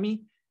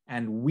Academy,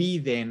 and we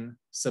then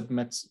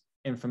submit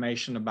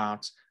information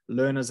about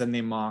learners and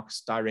their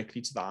marks directly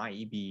to the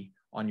IEB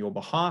on your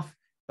behalf.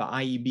 The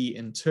IEB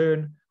in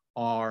turn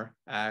are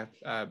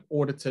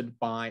audited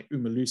by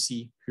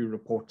Umalusi, who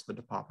report to the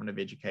Department of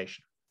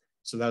Education.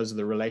 So those are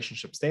the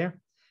relationships there.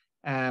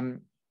 And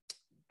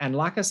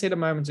like I said a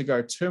moment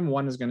ago, term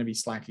 1 is going to be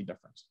slightly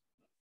different.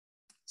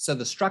 So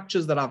the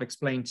structures that I've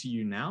explained to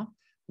you now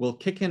will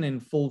kick in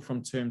full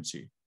from term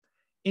 2.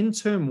 In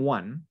term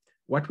 1,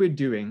 what we're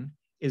doing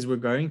is we're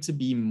going to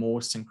be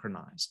more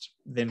synchronized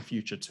than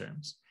future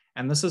terms.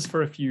 And this is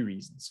for a few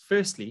reasons.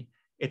 Firstly,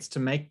 it's to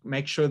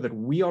make sure that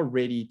we are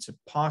ready to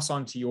pass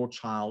on to your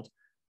child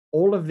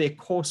all of their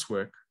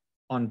coursework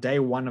on day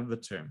 1 of the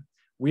term.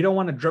 We don't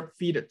want to drip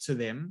feed it to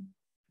them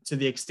to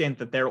the extent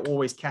that they're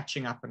always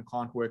catching up and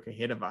can't work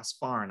ahead of us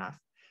far enough.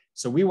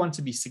 So we want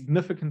to be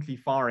significantly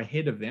far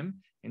ahead of them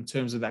in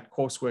terms of that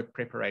coursework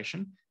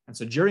preparation. And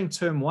so during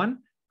term 1,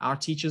 our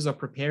teachers are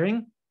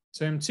preparing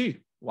term 2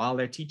 while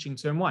they're teaching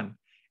term 1.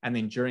 And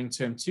then during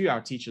term 2,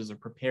 our teachers are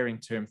preparing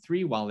term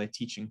 3 while they're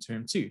teaching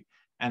term 2,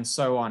 and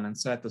so on. And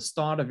so at the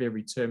start of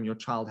every term, your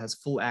child has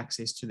full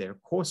access to their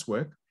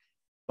coursework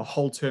the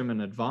whole term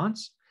in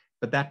advance.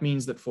 But that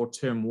means that for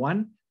term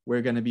 1,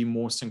 we're going to be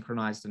more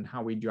synchronized in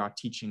how we do our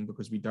teaching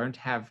because we don't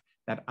have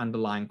that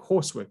underlying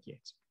coursework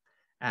yet.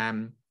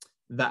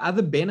 The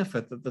other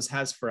benefit that this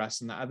has for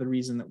us, and the other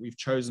reason that we've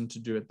chosen to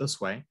do it this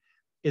way,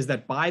 is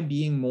that by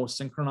being more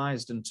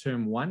synchronized in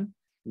term 1,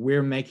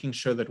 we're making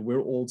sure that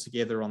we're all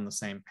together on the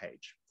same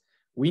page.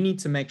 We need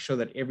to make sure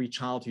that every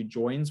child who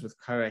joins with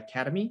Koa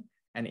Academy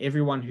and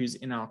everyone who's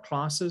in our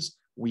classes,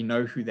 we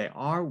know who they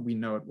are, we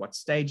know at what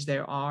stage they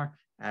are,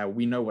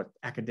 we know what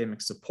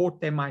academic support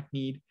they might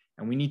need,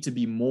 and we need to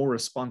be more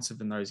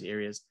responsive in those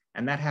areas.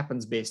 And that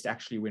happens best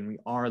actually when we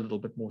are a little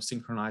bit more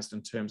synchronized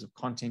in terms of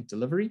content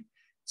delivery.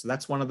 So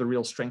that's one of the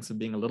real strengths of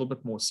being a little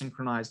bit more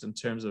synchronized in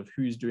terms of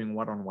who's doing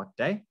what on what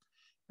day.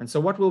 And so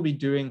what we'll be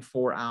doing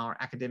for our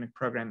academic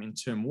program in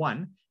term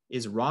 1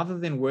 is, rather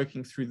than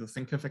working through the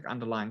Thinkific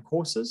underlying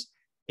courses,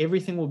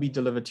 everything will be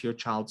delivered to your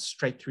child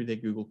straight through their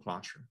Google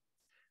Classroom.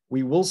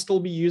 We will still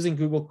be using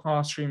Google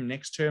Classroom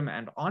next term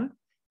and on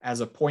as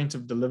a point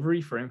of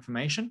delivery for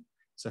information.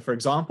 So for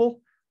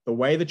example, the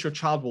way that your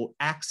child will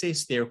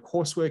access their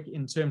coursework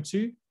in term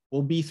 2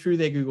 will be through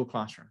their Google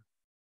Classroom.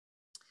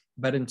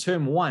 But in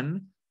term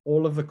 1,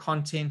 all of the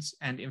content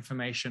and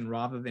information,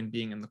 rather than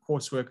being in the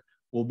coursework,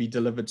 will be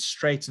delivered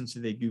straight into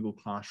their Google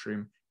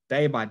Classroom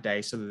day by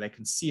day so that they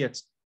can see it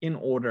in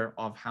order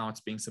of how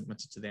it's being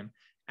submitted to them.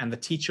 And the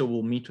teacher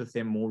will meet with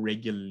them more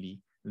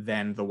regularly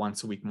than the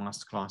once-a-week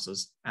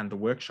masterclasses and the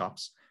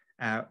workshops.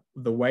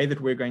 The way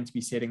that we're going to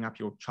be setting up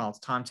your child's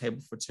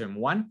timetable for term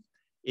 1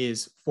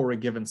 is, for a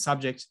given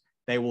subject,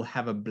 they will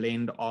have a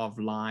blend of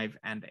live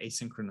and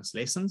asynchronous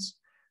lessons.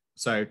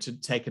 So to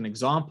take an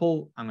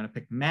example, I'm going to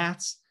pick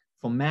maths.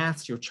 For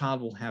maths, your child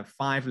will have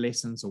 5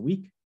 lessons a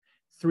week.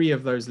 3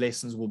 of those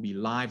lessons will be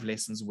live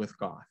lessons with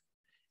Garth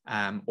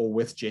or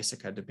with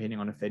Jessica, depending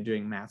on if they're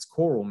doing maths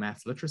core or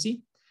maths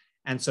literacy.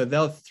 And so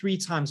they'll 3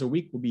 times a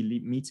week will be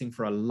meeting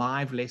for a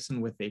live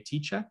lesson with their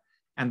teacher.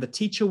 And the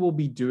teacher will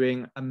be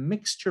doing a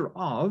mixture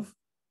of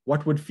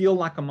what would feel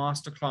like a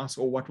masterclass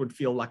or what would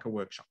feel like a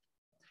workshop.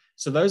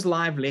 So those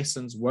live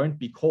lessons won't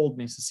be called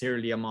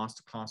necessarily a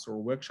masterclass or a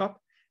workshop,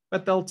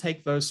 but they'll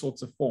take those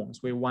sorts of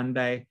forms where one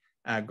day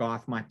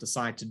Garth might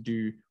decide to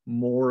do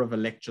more of a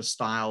lecture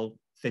style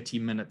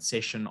 30-minute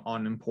session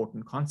on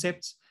important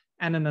concepts.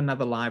 And in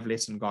another live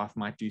lesson, Garth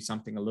might do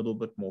something a little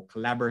bit more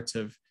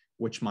collaborative,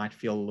 which might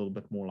feel a little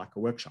bit more like a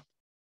workshop.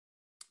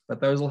 But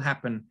those will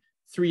happen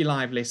 3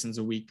 live lessons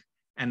a week.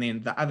 And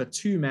then the other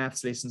 2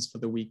 maths lessons for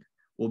the week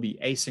will be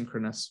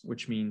asynchronous,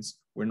 which means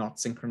we're not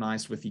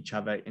synchronized with each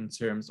other in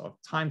terms of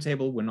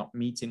timetable. We're not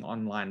meeting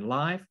online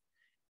live.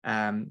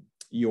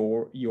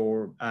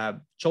 Your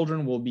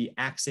children will be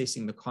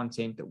accessing the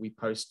content that we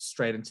post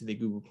straight into their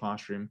Google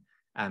Classroom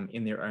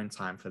in their own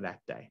time for that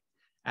day.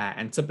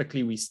 And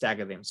typically we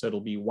stagger them. So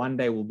it'll be one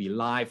day will be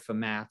live for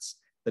maths.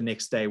 The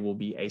next day will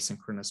be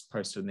asynchronous,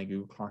 posted in their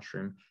Google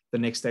Classroom. The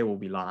next day will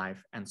be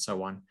live, and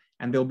so on.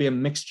 And there'll be a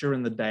mixture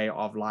in the day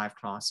of live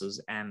classes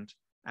and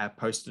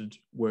posted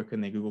work in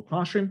their Google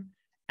Classroom.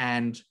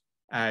 And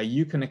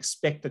you can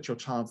expect that your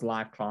child's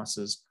live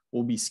classes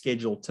will be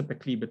scheduled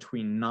typically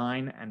between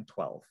 9 and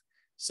 12.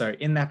 So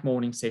in that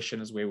morning session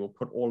is where we'll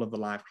put all of the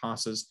live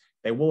classes.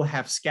 They will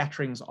have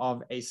scatterings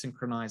of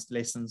asynchronized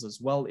lessons as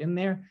well in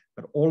there,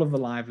 but all of the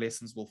live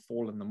lessons will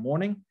fall in the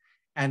morning.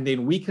 And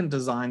then we can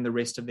design the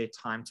rest of their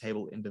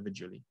timetable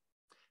individually.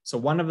 So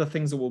one of the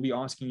things that we'll be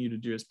asking you to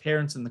do as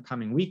parents in the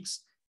coming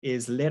weeks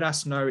is let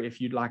us know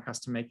if you'd like us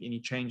to make any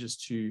changes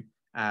to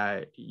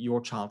your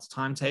child's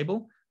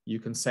timetable. You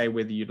can say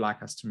whether you'd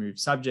like us to move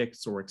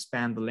subjects or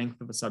expand the length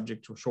of a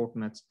subject or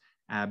shorten it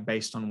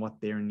based on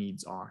what their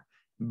needs are.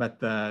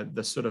 But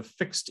the sort of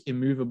fixed,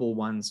 immovable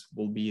ones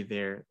will be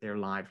their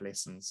live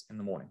lessons in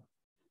the morning.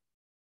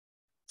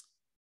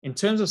 In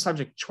terms of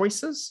subject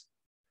choices,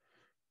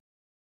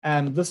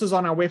 this is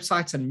on our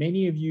website, and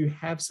many of you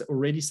have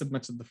already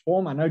submitted the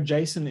form. I know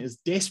Jason is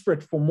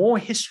desperate for more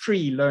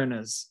history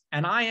learners,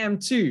 and I am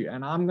too.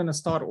 And I'm going to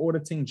start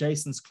auditing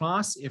Jason's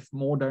class if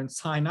more don't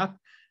sign up,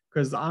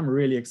 because I'm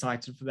really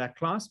excited for that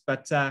class.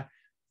 But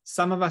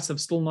some of us have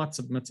still not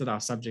submitted our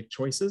subject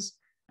choices.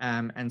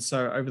 And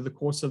so over the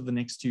course of the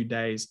next 2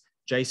 days,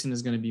 Jason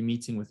is going to be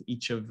meeting with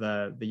each of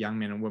the young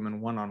men and women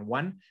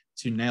one-on-one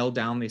to nail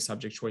down their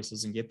subject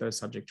choices and get those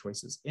subject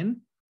choices in.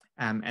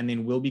 And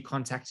then we'll be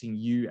contacting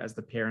you as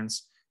the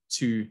parents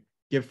to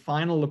give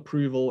final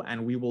approval,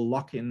 and we will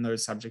lock in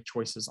those subject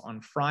choices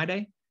on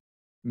Friday,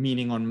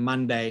 meaning on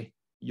Monday,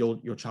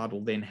 your child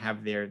will then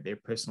have their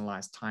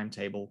personalized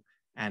timetable,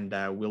 and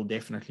we'll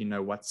definitely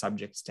know what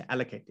subjects to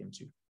allocate them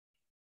to.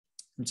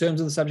 In terms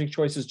of the subject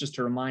choices, just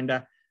a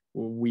reminder,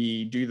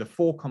 we do the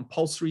 4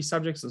 compulsory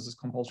subjects. This is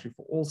compulsory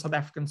for all South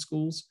African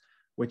schools,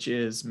 which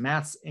is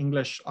maths,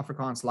 English,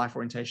 Afrikaans, life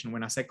orientation.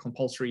 When I say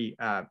compulsory,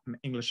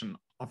 English and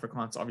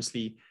Afrikaans,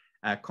 obviously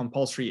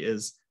compulsory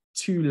is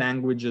 2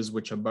 languages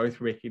which are both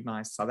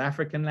recognized South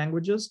African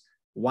languages,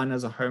 one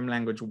as a home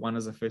language, one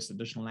as a first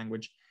additional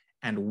language.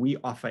 And we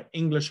offer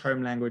English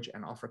home language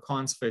and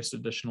Afrikaans first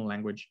additional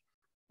language.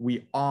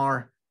 We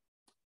are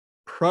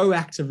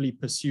proactively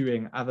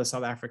pursuing other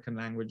South African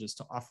languages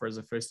to offer as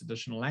a first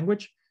additional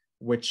language,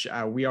 which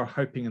we are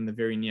hoping in the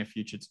very near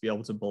future to be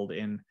able to build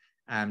in,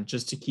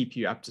 just to keep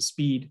you up to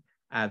speed.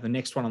 The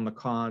next one on the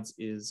cards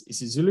is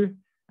isiZulu,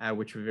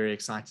 which we're very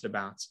excited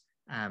about,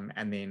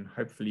 and then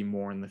hopefully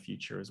more in the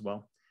future as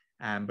well.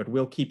 But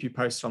we'll keep you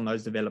posted on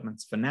those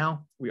developments. For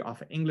now, we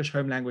offer English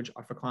home language,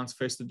 Afrikaans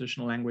first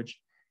additional language.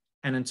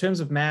 And in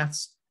terms of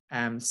maths,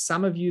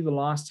 some of you, the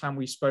last time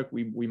we spoke,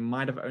 we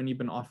might have only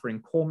been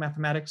offering core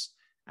mathematics.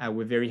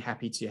 We're very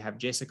happy to have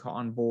Jessica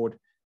on board,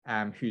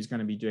 who's going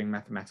to be doing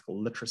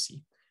mathematical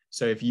literacy.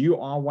 So if you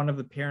are one of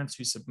the parents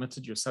who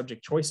submitted your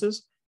subject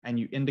choices and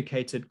you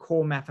indicated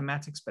core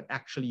mathematics, but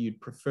actually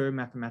you'd prefer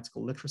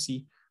mathematical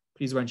literacy,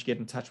 please won't you get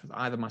in touch with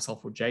either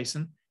myself or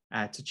Jason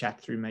to chat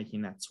through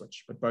making that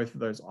switch. But both of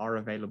those are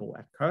available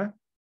at COA.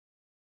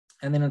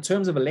 And then in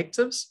terms of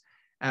electives,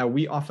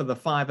 we offer the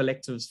 5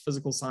 electives: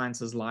 physical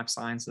sciences, life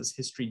sciences,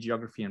 history,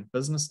 geography, and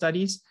business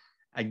studies.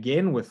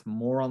 Again, with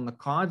more on the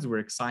cards, we're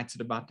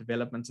excited about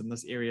developments in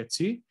this area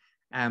too.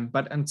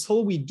 But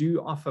until we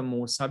do offer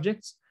more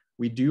subjects,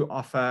 we do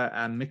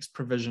offer mixed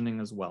provisioning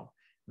as well.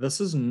 This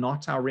is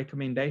not our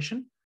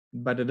recommendation,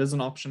 but it is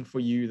an option for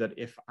you that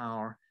if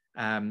our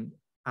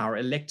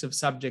elective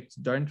subjects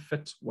don't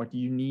fit what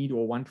you need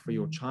or want for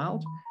your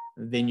child,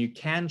 then you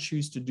can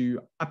choose to do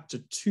up to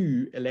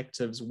 2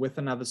 electives with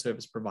another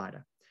service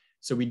provider.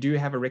 So we do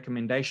have a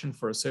recommendation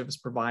for a service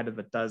provider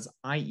that does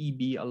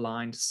IEB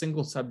aligned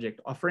single subject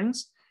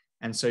offerings.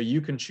 And so you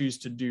can choose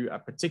to do a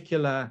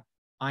particular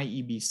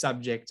IEB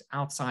subject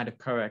outside of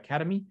COA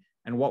Academy.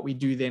 And what we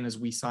do then is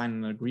we sign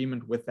an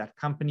agreement with that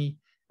company.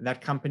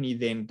 That company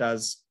then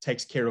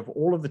takes care of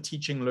all of the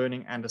teaching,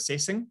 learning, and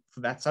assessing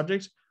for that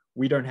subject.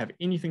 We don't have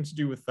anything to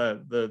do with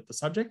the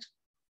subject.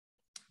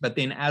 But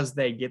then as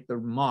they get the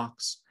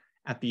marks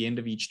at the end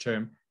of each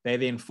term, they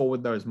then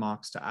forward those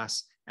marks to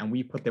us, and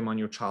we put them on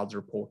your child's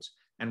report.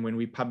 And when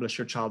we publish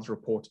your child's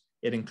report,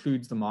 it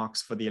includes the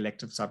marks for the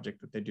elective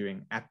subject that they're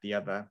doing at the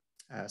other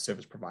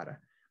service provider.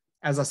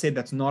 As I said,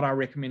 that's not our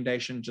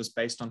recommendation, just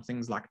based on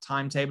things like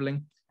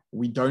timetabling.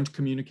 We don't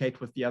communicate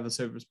with the other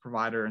service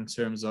provider in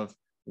terms of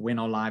when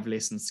are live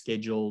lessons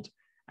scheduled,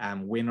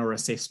 when are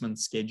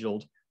assessments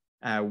scheduled.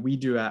 We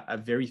do a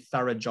very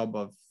thorough job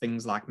of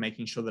things like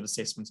making sure that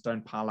assessments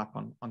don't pile up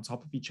on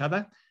top of each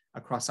other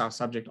across our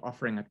subject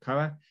offering at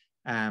COA.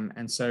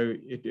 And so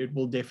it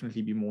will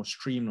definitely be more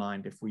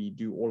streamlined if we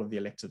do all of the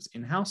electives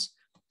in-house.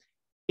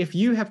 If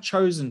you have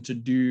chosen to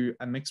do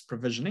a mixed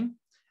provisioning,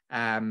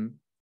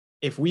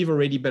 if we've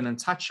already been in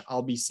touch,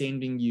 I'll be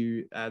sending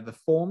you the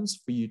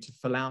forms for you to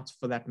fill out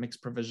for that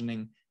mixed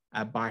provisioning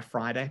by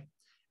Friday.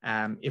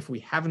 If we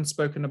haven't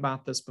spoken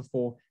about this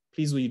before,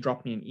 please will you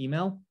drop me an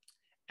email,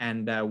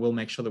 and we'll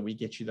make sure that we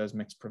get you those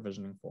mixed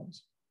provisioning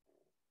forms.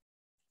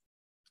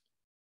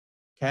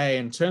 Okay,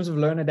 in terms of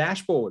learner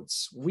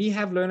dashboards, we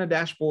have learner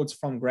dashboards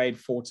from grade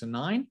 4 to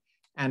 9,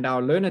 and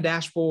our learner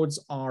dashboards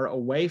are a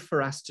way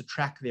for us to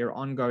track their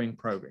ongoing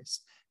progress.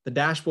 The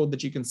dashboard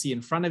that you can see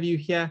in front of you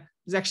here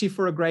is actually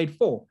for a grade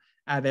 4.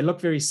 They look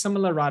very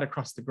similar right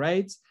across the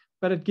grades,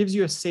 but it gives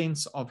you a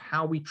sense of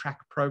how we track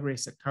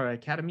progress at COA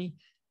Academy,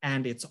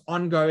 and it's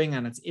ongoing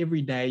and it's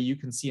every day. You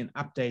can see an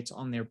update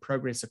on their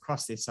progress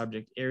across their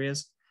subject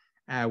areas.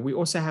 We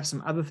also have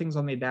some other things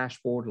on their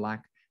dashboard,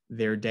 like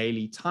their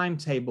daily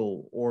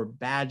timetable or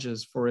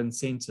badges for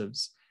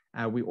incentives.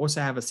 We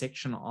also have a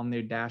section on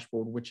their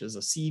dashboard, which is a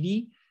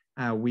CV.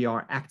 We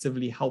are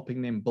actively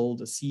helping them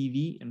build a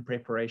CV in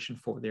preparation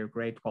for their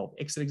grade 12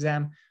 exit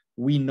exam.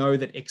 We know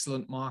that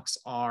excellent marks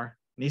are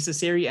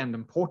necessary and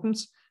important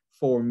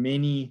for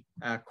many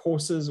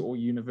courses or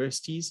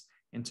universities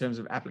in terms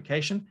of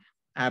application.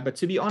 But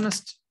to be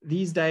honest,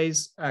 these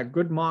days,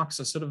 good marks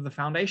are sort of the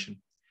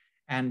foundation.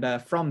 And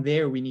from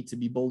there, we need to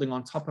be building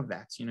on top of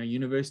that. You know,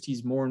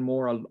 universities more and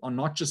more are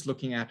not just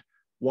looking at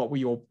what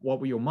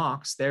were your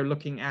marks. They're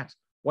looking at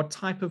what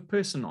type of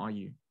person are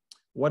you?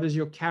 What is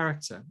your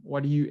character?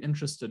 What are you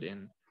interested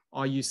in?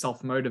 Are you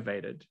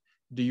self-motivated?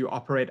 Do you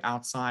operate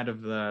outside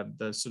of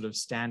the sort of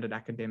standard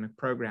academic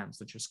programs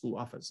that your school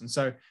offers? And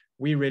so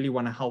we really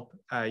want to help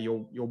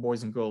your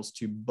boys and girls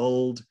to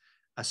build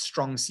a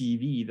strong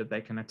CV that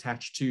they can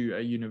attach to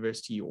a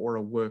university or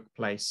a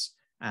workplace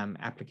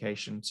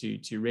application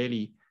to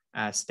really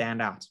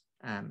stand out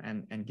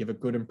and give a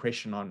good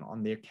impression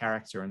on their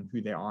character and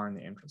who they are and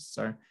their interests.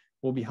 So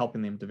we'll be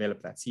helping them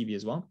develop that CV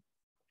as well.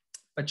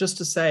 But just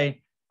to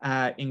say,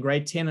 in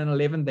grade 10 and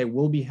 11, they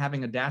will be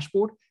having a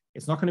dashboard.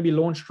 It's not going to be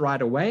launched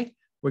right away.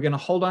 We're going to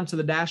hold on to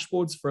the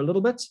dashboards for a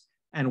little bit,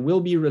 and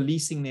we'll be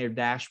releasing their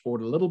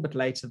dashboard a little bit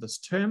later this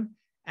term.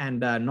 And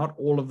not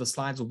all of the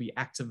slides will be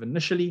active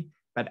initially,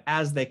 but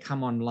as they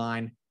come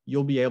online,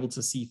 you'll be able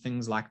to see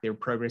things like their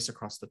progress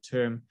across the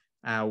term.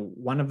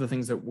 One of the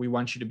things that we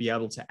want you to be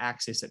able to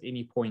access at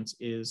any point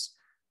is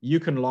you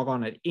can log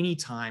on at any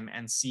time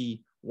and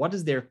see what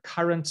is their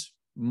current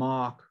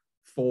mark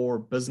for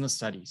business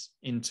studies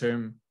in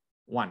term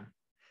 1.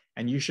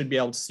 And you should be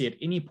able to see at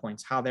any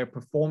point how they're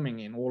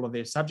performing in all of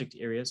their subject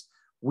areas.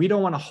 We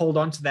don't want to hold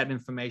on to that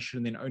information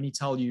and then only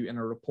tell you in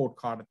a report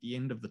card at the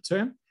end of the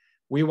term.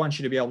 We want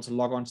you to be able to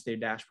log on to their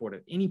dashboard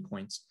at any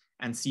point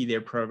and see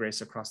their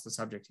progress across the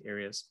subject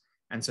areas.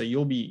 And so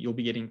you'll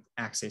be getting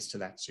access to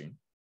that soon.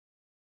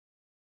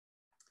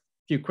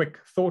 A few quick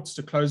thoughts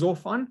to close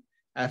off on.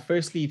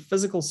 Firstly,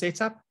 physical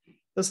setup.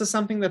 This is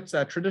something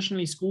that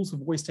traditionally schools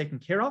have always taken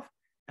care of.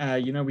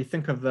 We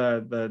think of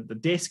the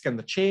desk and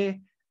the chair,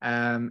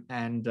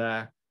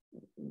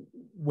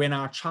 when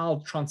our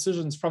child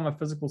transitions from a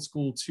physical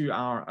school to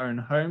our own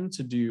home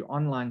to do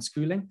online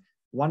schooling,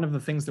 one of the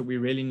things that we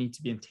really need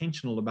to be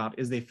intentional about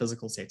is their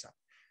physical setup.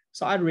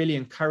 So I'd really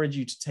encourage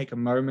you to take a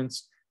moment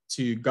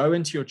to go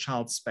into your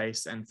child's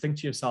space and think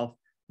to yourself,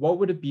 what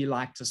would it be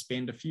like to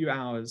spend a few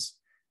hours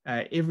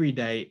every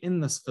day in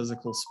this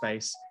physical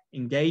space,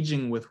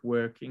 engaging with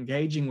work,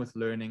 engaging with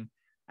learning.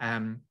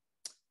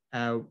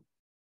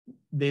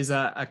 There's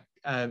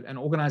an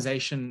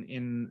organization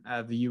in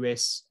the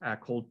US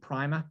called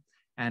Prima,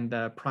 and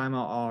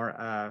Prima are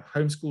a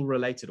homeschool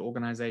related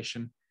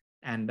organization.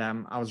 And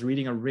I was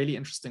reading a really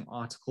interesting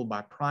article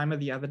by Prima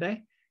the other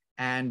day,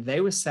 and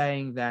they were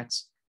saying that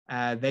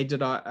they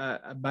did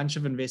a bunch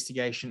of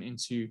investigation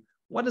into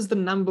what is the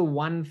number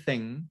one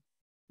thing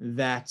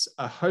that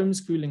a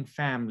homeschooling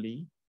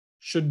family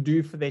should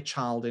do for their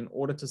child in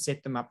order to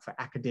set them up for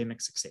academic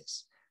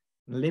success.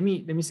 Let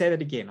me say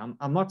that again.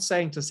 I'm not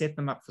saying to set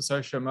them up for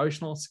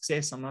socio-emotional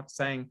success. I'm not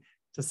saying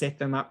to set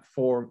them up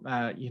for,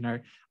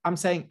 I'm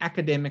saying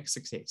academic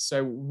success.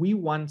 So we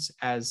want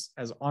as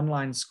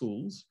online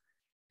schools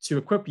to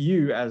equip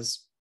you as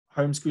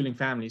homeschooling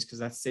families, because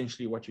that's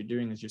essentially what you're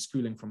doing is you're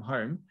schooling from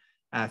home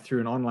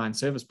through an online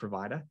service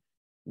provider.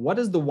 What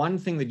is the one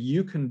thing that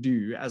you can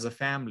do as a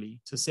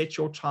family to set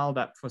your child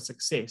up for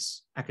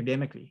success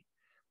academically?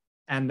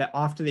 And that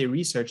after their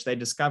research, they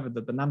discovered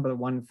that the number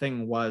one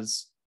thing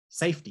was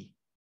safety,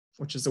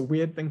 which is a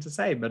weird thing to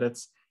say, but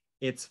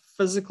it's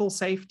physical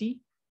safety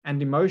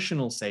and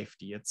emotional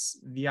safety. It's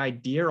the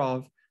idea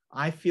of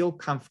I feel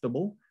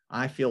comfortable,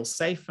 I feel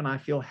safe, and I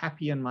feel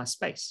happy in my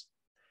space.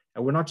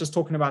 And we're not just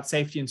talking about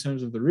safety in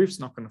terms of the roof's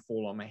not going to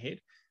fall on my head.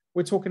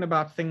 We're talking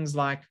about things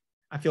like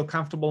I feel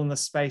comfortable in this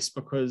space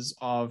because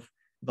of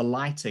the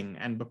lighting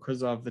and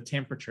because of the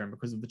temperature and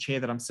because of the chair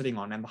that I'm sitting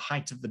on and the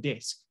height of the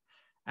desk.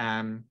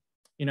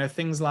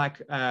 Things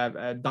like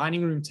a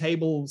dining room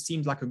table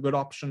seems like a good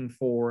option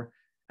for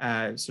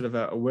sort of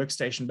a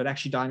workstation, but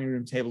actually dining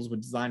room tables were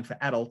designed for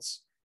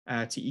adults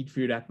to eat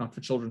food at, not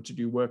for children to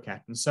do work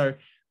at. And so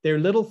there are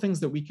little things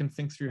that we can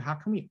think through. How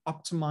can we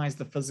optimize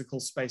the physical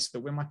space so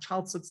that when my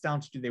child sits down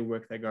to do their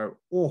work, they go,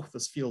 oh,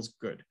 this feels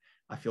good.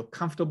 I feel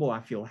comfortable. I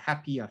feel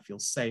happy. I feel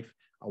safe.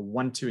 I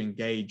want to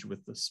engage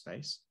with this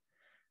space.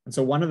 And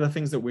so one of the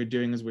things that we're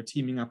doing is we're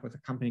teaming up with a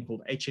company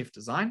called HF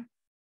Design.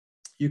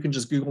 You can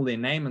just Google their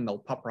name and they'll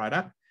pop right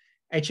up.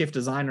 HF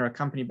Design are a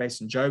company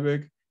based in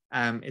Joburg.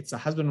 It's a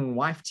husband and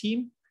wife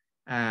team.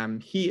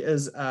 He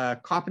is a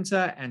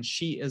carpenter and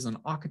she is an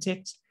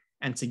architect.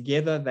 And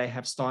together they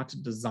have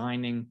started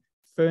designing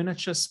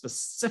furniture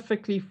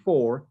specifically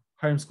for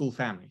homeschool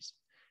families.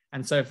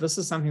 And so if this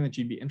is something that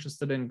you'd be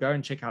interested in, go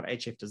and check out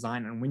HF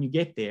Design. And when you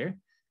get there,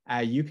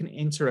 you can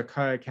enter a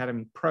Koa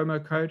Academy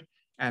promo code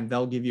and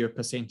they'll give you a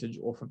percentage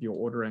off of your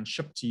order and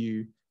ship to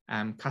you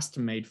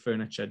custom-made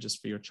furniture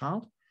just for your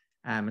child.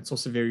 It's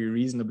also very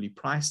reasonably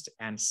priced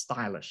and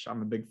stylish.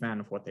 I'm a big fan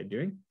of what they're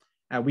doing.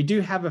 We do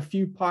have a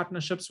few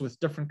partnerships with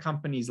different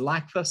companies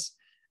like this.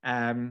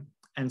 And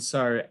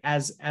so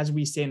as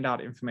we send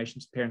out information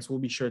to parents, we'll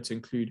be sure to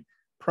include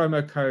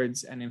promo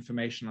codes and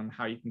information on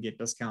how you can get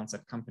discounts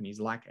at companies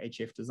like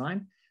HF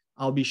Design.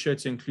 I'll be sure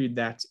to include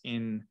that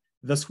in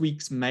this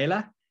week's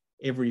mailer.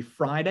 Every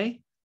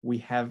Friday, we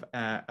have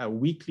a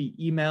weekly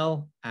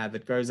email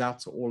that goes out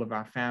to all of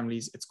our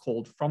families. It's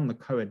called From the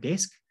Koa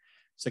Desk.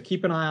 So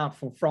keep an eye out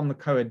for From the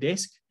Koa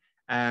Desk.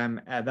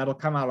 That'll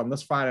come out on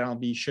this Friday, and I'll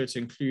be sure to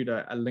include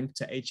a link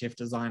to HF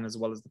Design as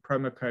well as the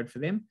promo code for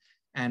them.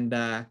 And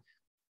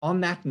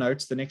on that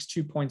note, the next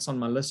 2 points on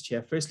my list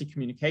here, firstly,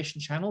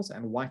 communication channels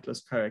and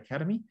whitelist Koa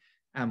Academy.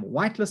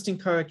 Whitelisting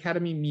Koa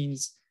Academy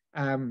means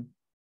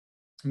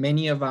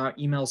many of our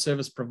email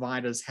service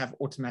providers have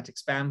automatic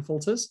spam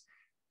filters.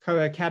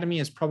 Koa Academy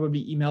has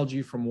probably emailed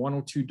you from 1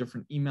 or 2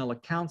 different email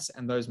accounts,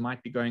 and those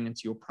might be going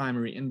into your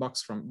primary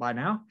inbox by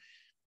now.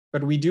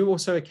 But we do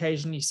also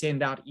occasionally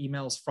send out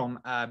emails from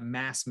a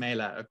mass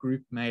mailer, a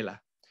group mailer.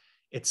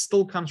 It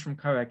still comes from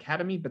Koa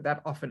Academy, but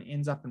that often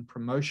ends up in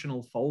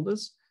promotional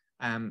folders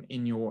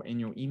in your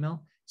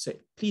email. So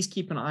please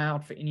keep an eye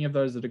out for any of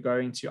those that are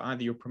going to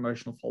either your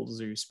promotional folders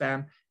or your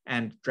spam,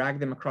 and drag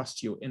them across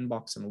to your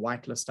inbox and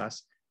whitelist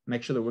us.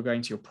 Make sure that we're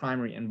going to your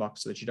primary inbox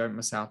so that you don't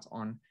miss out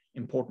on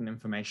important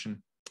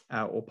information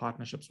or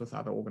partnerships with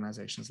other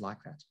organizations like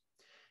that.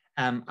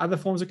 Other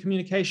forms of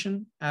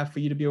communication for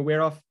you to be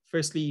aware of.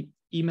 Firstly,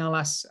 email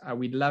us.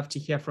 We'd love to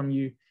hear from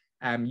you.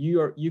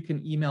 You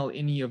can email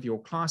any of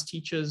your class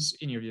teachers,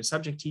 any of your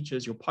subject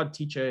teachers, your pod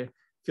teacher.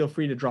 Feel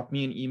free to drop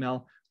me an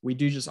email. We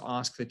do just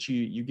ask that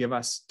you give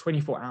us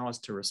 24 hours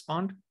to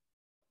respond.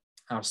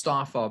 Our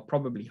staff are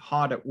probably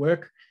hard at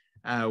work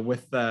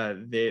with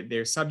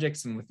their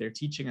subjects and with their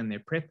teaching and their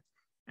prep.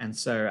 And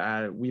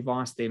so we've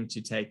asked them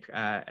to take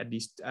at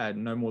least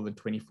no more than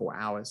 24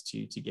 hours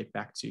to get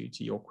back to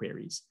your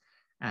queries.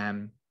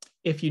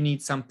 If you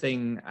need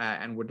something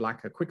and would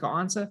like a quicker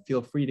answer,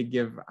 feel free to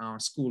give our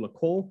school a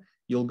call.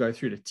 You'll go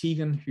through to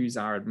Tegan, who's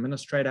our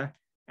administrator,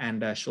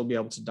 and she'll be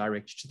able to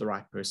direct you to the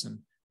right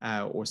person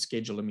or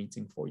schedule a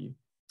meeting for you.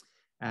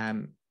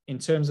 In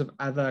terms of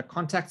other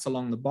contacts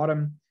along the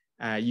bottom,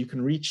 you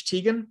can reach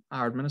Tegan,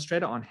 our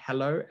administrator, on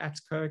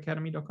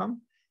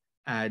hello@koaacademy.com.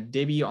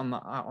 Debbie on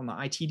the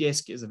IT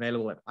desk is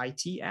available at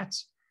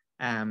IT@.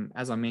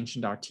 As I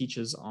mentioned, our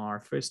teachers are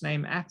first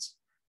name @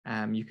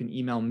 you can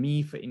email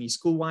me for any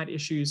school-wide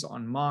issues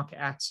on Mark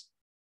 @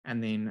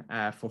 and then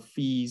for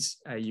fees,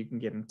 you can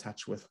get in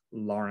touch with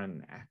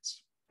Lauren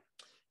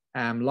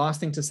 @ last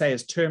thing to say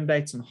is term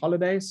dates and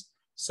holidays.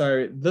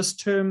 So this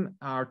term,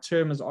 our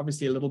term is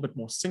obviously a little bit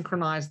more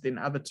synchronized than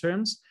other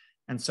terms.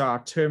 And so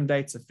our term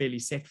dates are fairly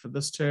set for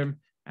this term.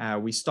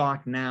 We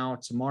start now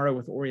tomorrow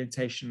with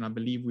orientation. I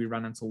believe we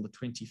run until the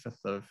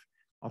 25th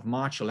of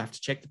March. You'll have to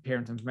check the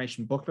parent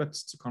information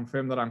booklets to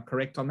confirm that I'm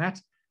correct on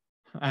that.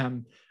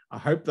 I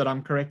hope that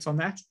I'm correct on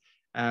that.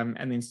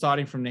 And then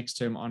starting from next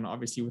term on,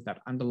 obviously with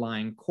that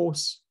underlying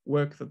course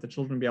work that the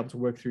children will be able to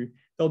work through,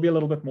 there'll be a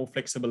little bit more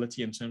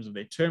flexibility in terms of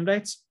their term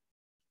dates.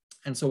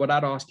 And so what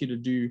I'd ask you to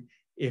do,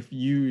 if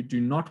you do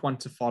not want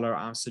to follow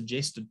our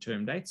suggested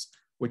term dates,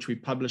 which we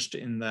published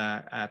in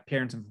the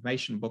parent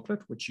information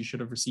booklet, which you should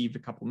have received a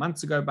couple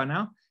months ago by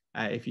now,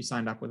 if you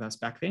signed up with us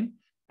back then,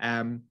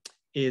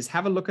 is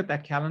have a look at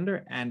that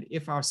calendar. And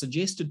if our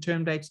suggested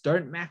term dates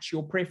don't match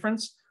your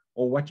preference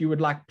or what you would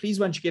like, please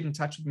won't you get in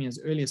touch with me as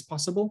early as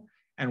possible,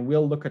 and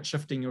we'll look at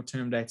shifting your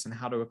term dates and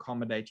how to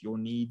accommodate your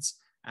needs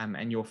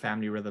and your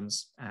family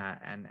rhythms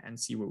and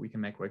see what we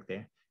can make work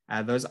there.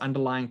 Those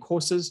underlying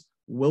courses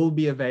will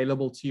be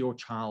available to your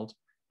child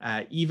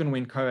even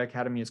when Koa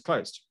Academy is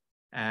closed.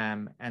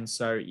 And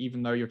so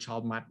even though your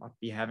child might not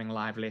be having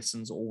live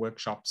lessons or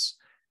workshops,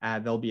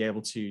 they'll be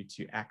able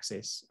to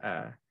access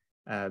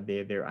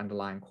their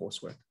underlying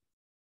coursework.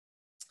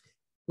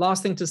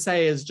 Last thing to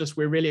say is just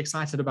we're really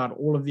excited about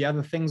all of the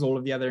other things, all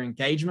of the other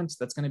engagements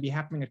that's going to be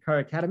happening at Koa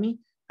Academy.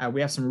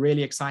 We have some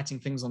really exciting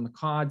things on the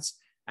cards.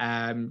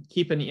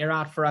 Keep an ear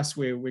out for us.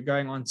 We're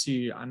going on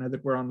to, I know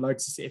that we're on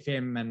Lotus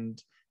FM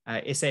and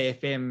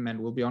SAFM, and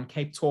we'll be on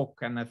Cape Talk,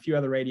 and a few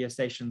other radio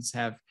stations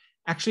have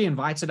actually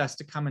invited us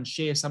to come and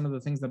share some of the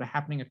things that are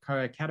happening at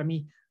Koa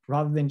Academy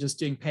rather than just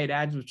doing paid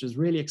ads, which is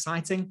really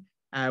exciting.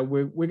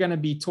 We're going to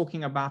be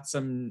talking about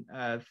some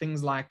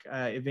things like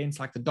events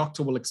like the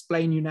Doctor Will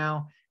Explain You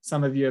Now.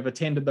 Some of you have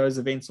attended those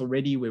events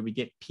already, where we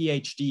get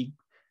PhD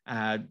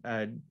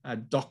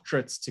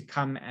doctorates to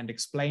come and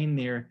explain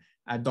their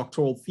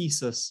doctoral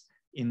thesis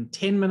in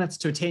 10 minutes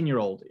to a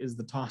 10-year-old is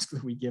the task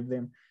that we give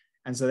them.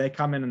 And so they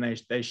come in and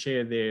they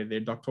share their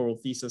doctoral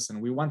thesis, and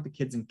we want the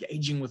kids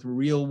engaging with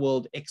real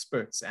world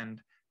experts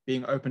and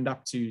being opened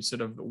up to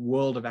sort of the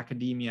world of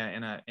academia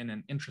in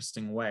an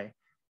interesting way.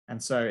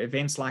 And so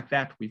events like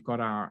that, we've got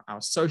our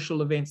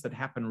social events that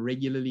happen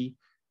regularly.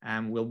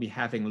 We'll be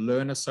having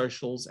learner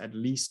socials at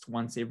least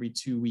once every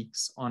 2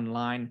 weeks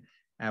online.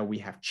 We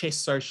have chess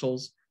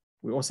socials.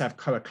 We also have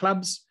Koa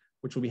clubs,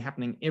 which will be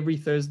happening every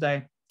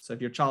Thursday. So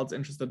if your child's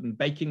interested in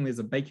baking, there's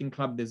a baking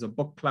club, there's a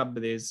book club,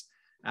 there's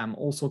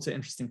all sorts of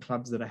interesting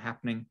clubs that are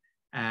happening.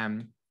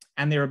 And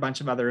there are a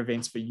bunch of other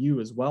events for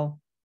you as well.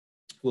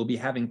 We'll be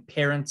having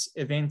parents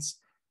events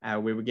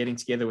where we're getting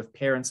together with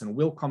parents, and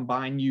we'll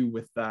combine you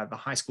with the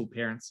high school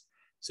parents.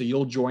 So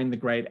you'll join the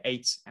grade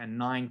 8 and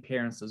 9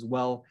 parents as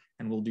well,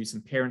 and we'll do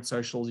some parent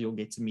socials. You'll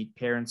get to meet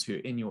parents who are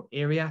in your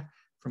area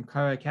from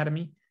Koa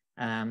Academy.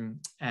 And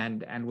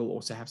we'll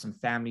also have some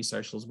family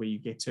socials where you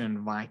get to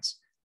invite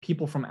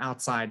people from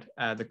outside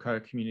the Koa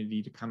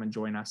community to come and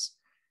join us.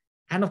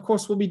 And of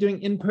course, we'll be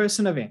doing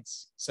in-person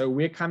events. So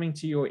we're coming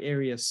to your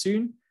area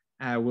soon.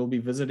 We'll be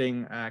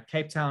visiting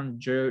Cape Town,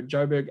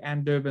 Joburg,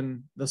 and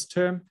Durban this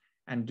term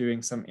and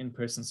doing some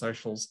in-person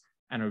socials.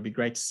 And it would be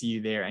great to see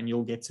you there. And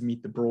you'll get to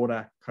meet the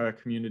broader Koa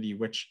community,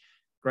 which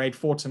grade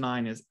 4 to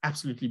 9 is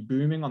absolutely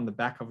booming on the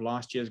back of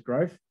last year's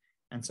growth.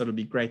 And so it'll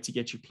be great to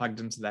get you plugged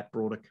into that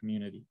broader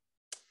community.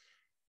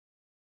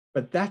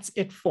 But that's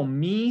it for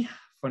me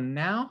for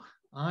now.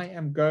 I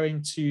am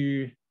going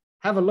to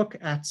have a look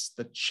at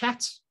the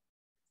chat,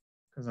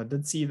 because I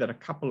did see that a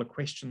couple of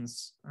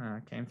questions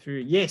came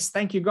through. Yes,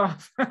 thank you,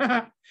 Garth.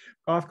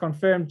 Garth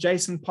confirmed.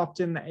 Jason popped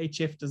in the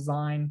HF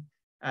Design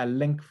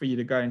link for you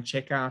to go and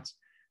check out.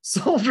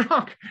 Salt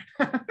Rock,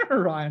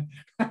 Ryan.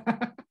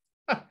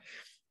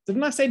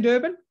 Didn't I say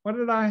Durban? What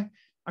did I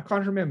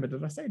can't remember.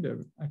 Did I say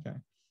Durban? Okay.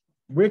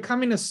 We're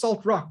coming to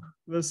Salt Rock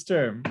this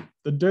term.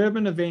 The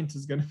Durban event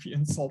is going to be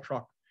in Salt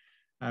Rock.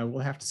 We'll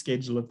have to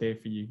schedule it there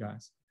for you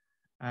guys.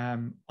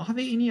 Are there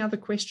any other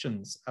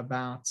questions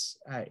about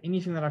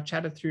anything that I've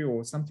chatted through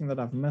or something that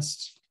I've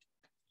missed?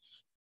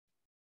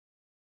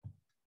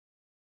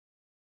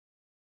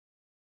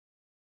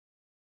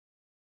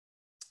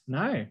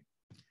 No,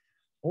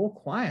 all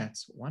quiet.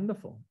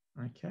 Wonderful.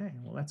 Okay,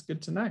 well, that's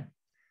good to know.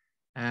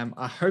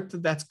 I hope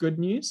that that's good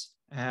news.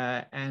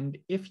 And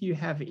if you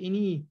have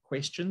any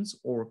questions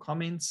or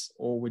comments,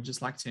 or would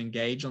just like to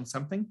engage on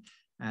something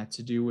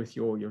to do with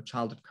your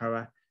child at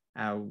Koa,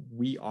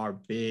 we are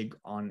big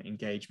on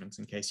engagements,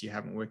 in case you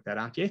haven't worked that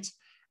out yet.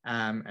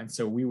 And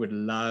so we would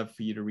love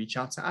for you to reach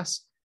out to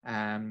us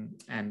and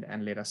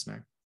let us know.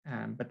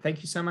 But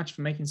thank you so much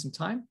for making some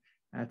time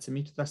to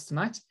meet with us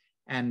tonight.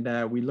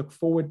 And we look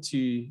forward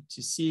to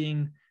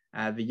seeing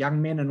the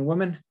young men and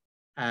women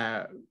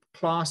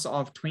class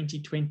of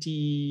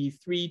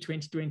 2023,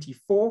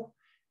 2024.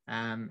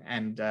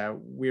 And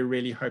we're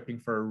really hoping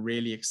for a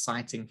really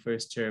exciting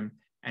first term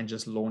and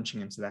just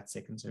launching into that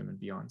second term and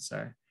beyond.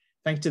 So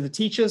thank you to the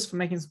teachers for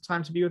making some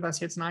time to be with us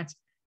here tonight.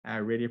 I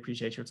really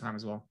appreciate your time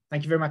as well.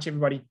 Thank you very much,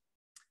 everybody.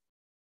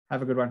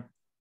 Have a good one.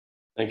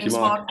 Thank you,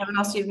 Mark. Have a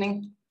nice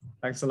evening.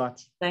 Thanks a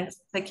lot. Thanks.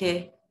 Take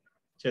care.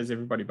 Cheers,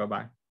 everybody.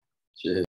 Bye-bye. Cheers.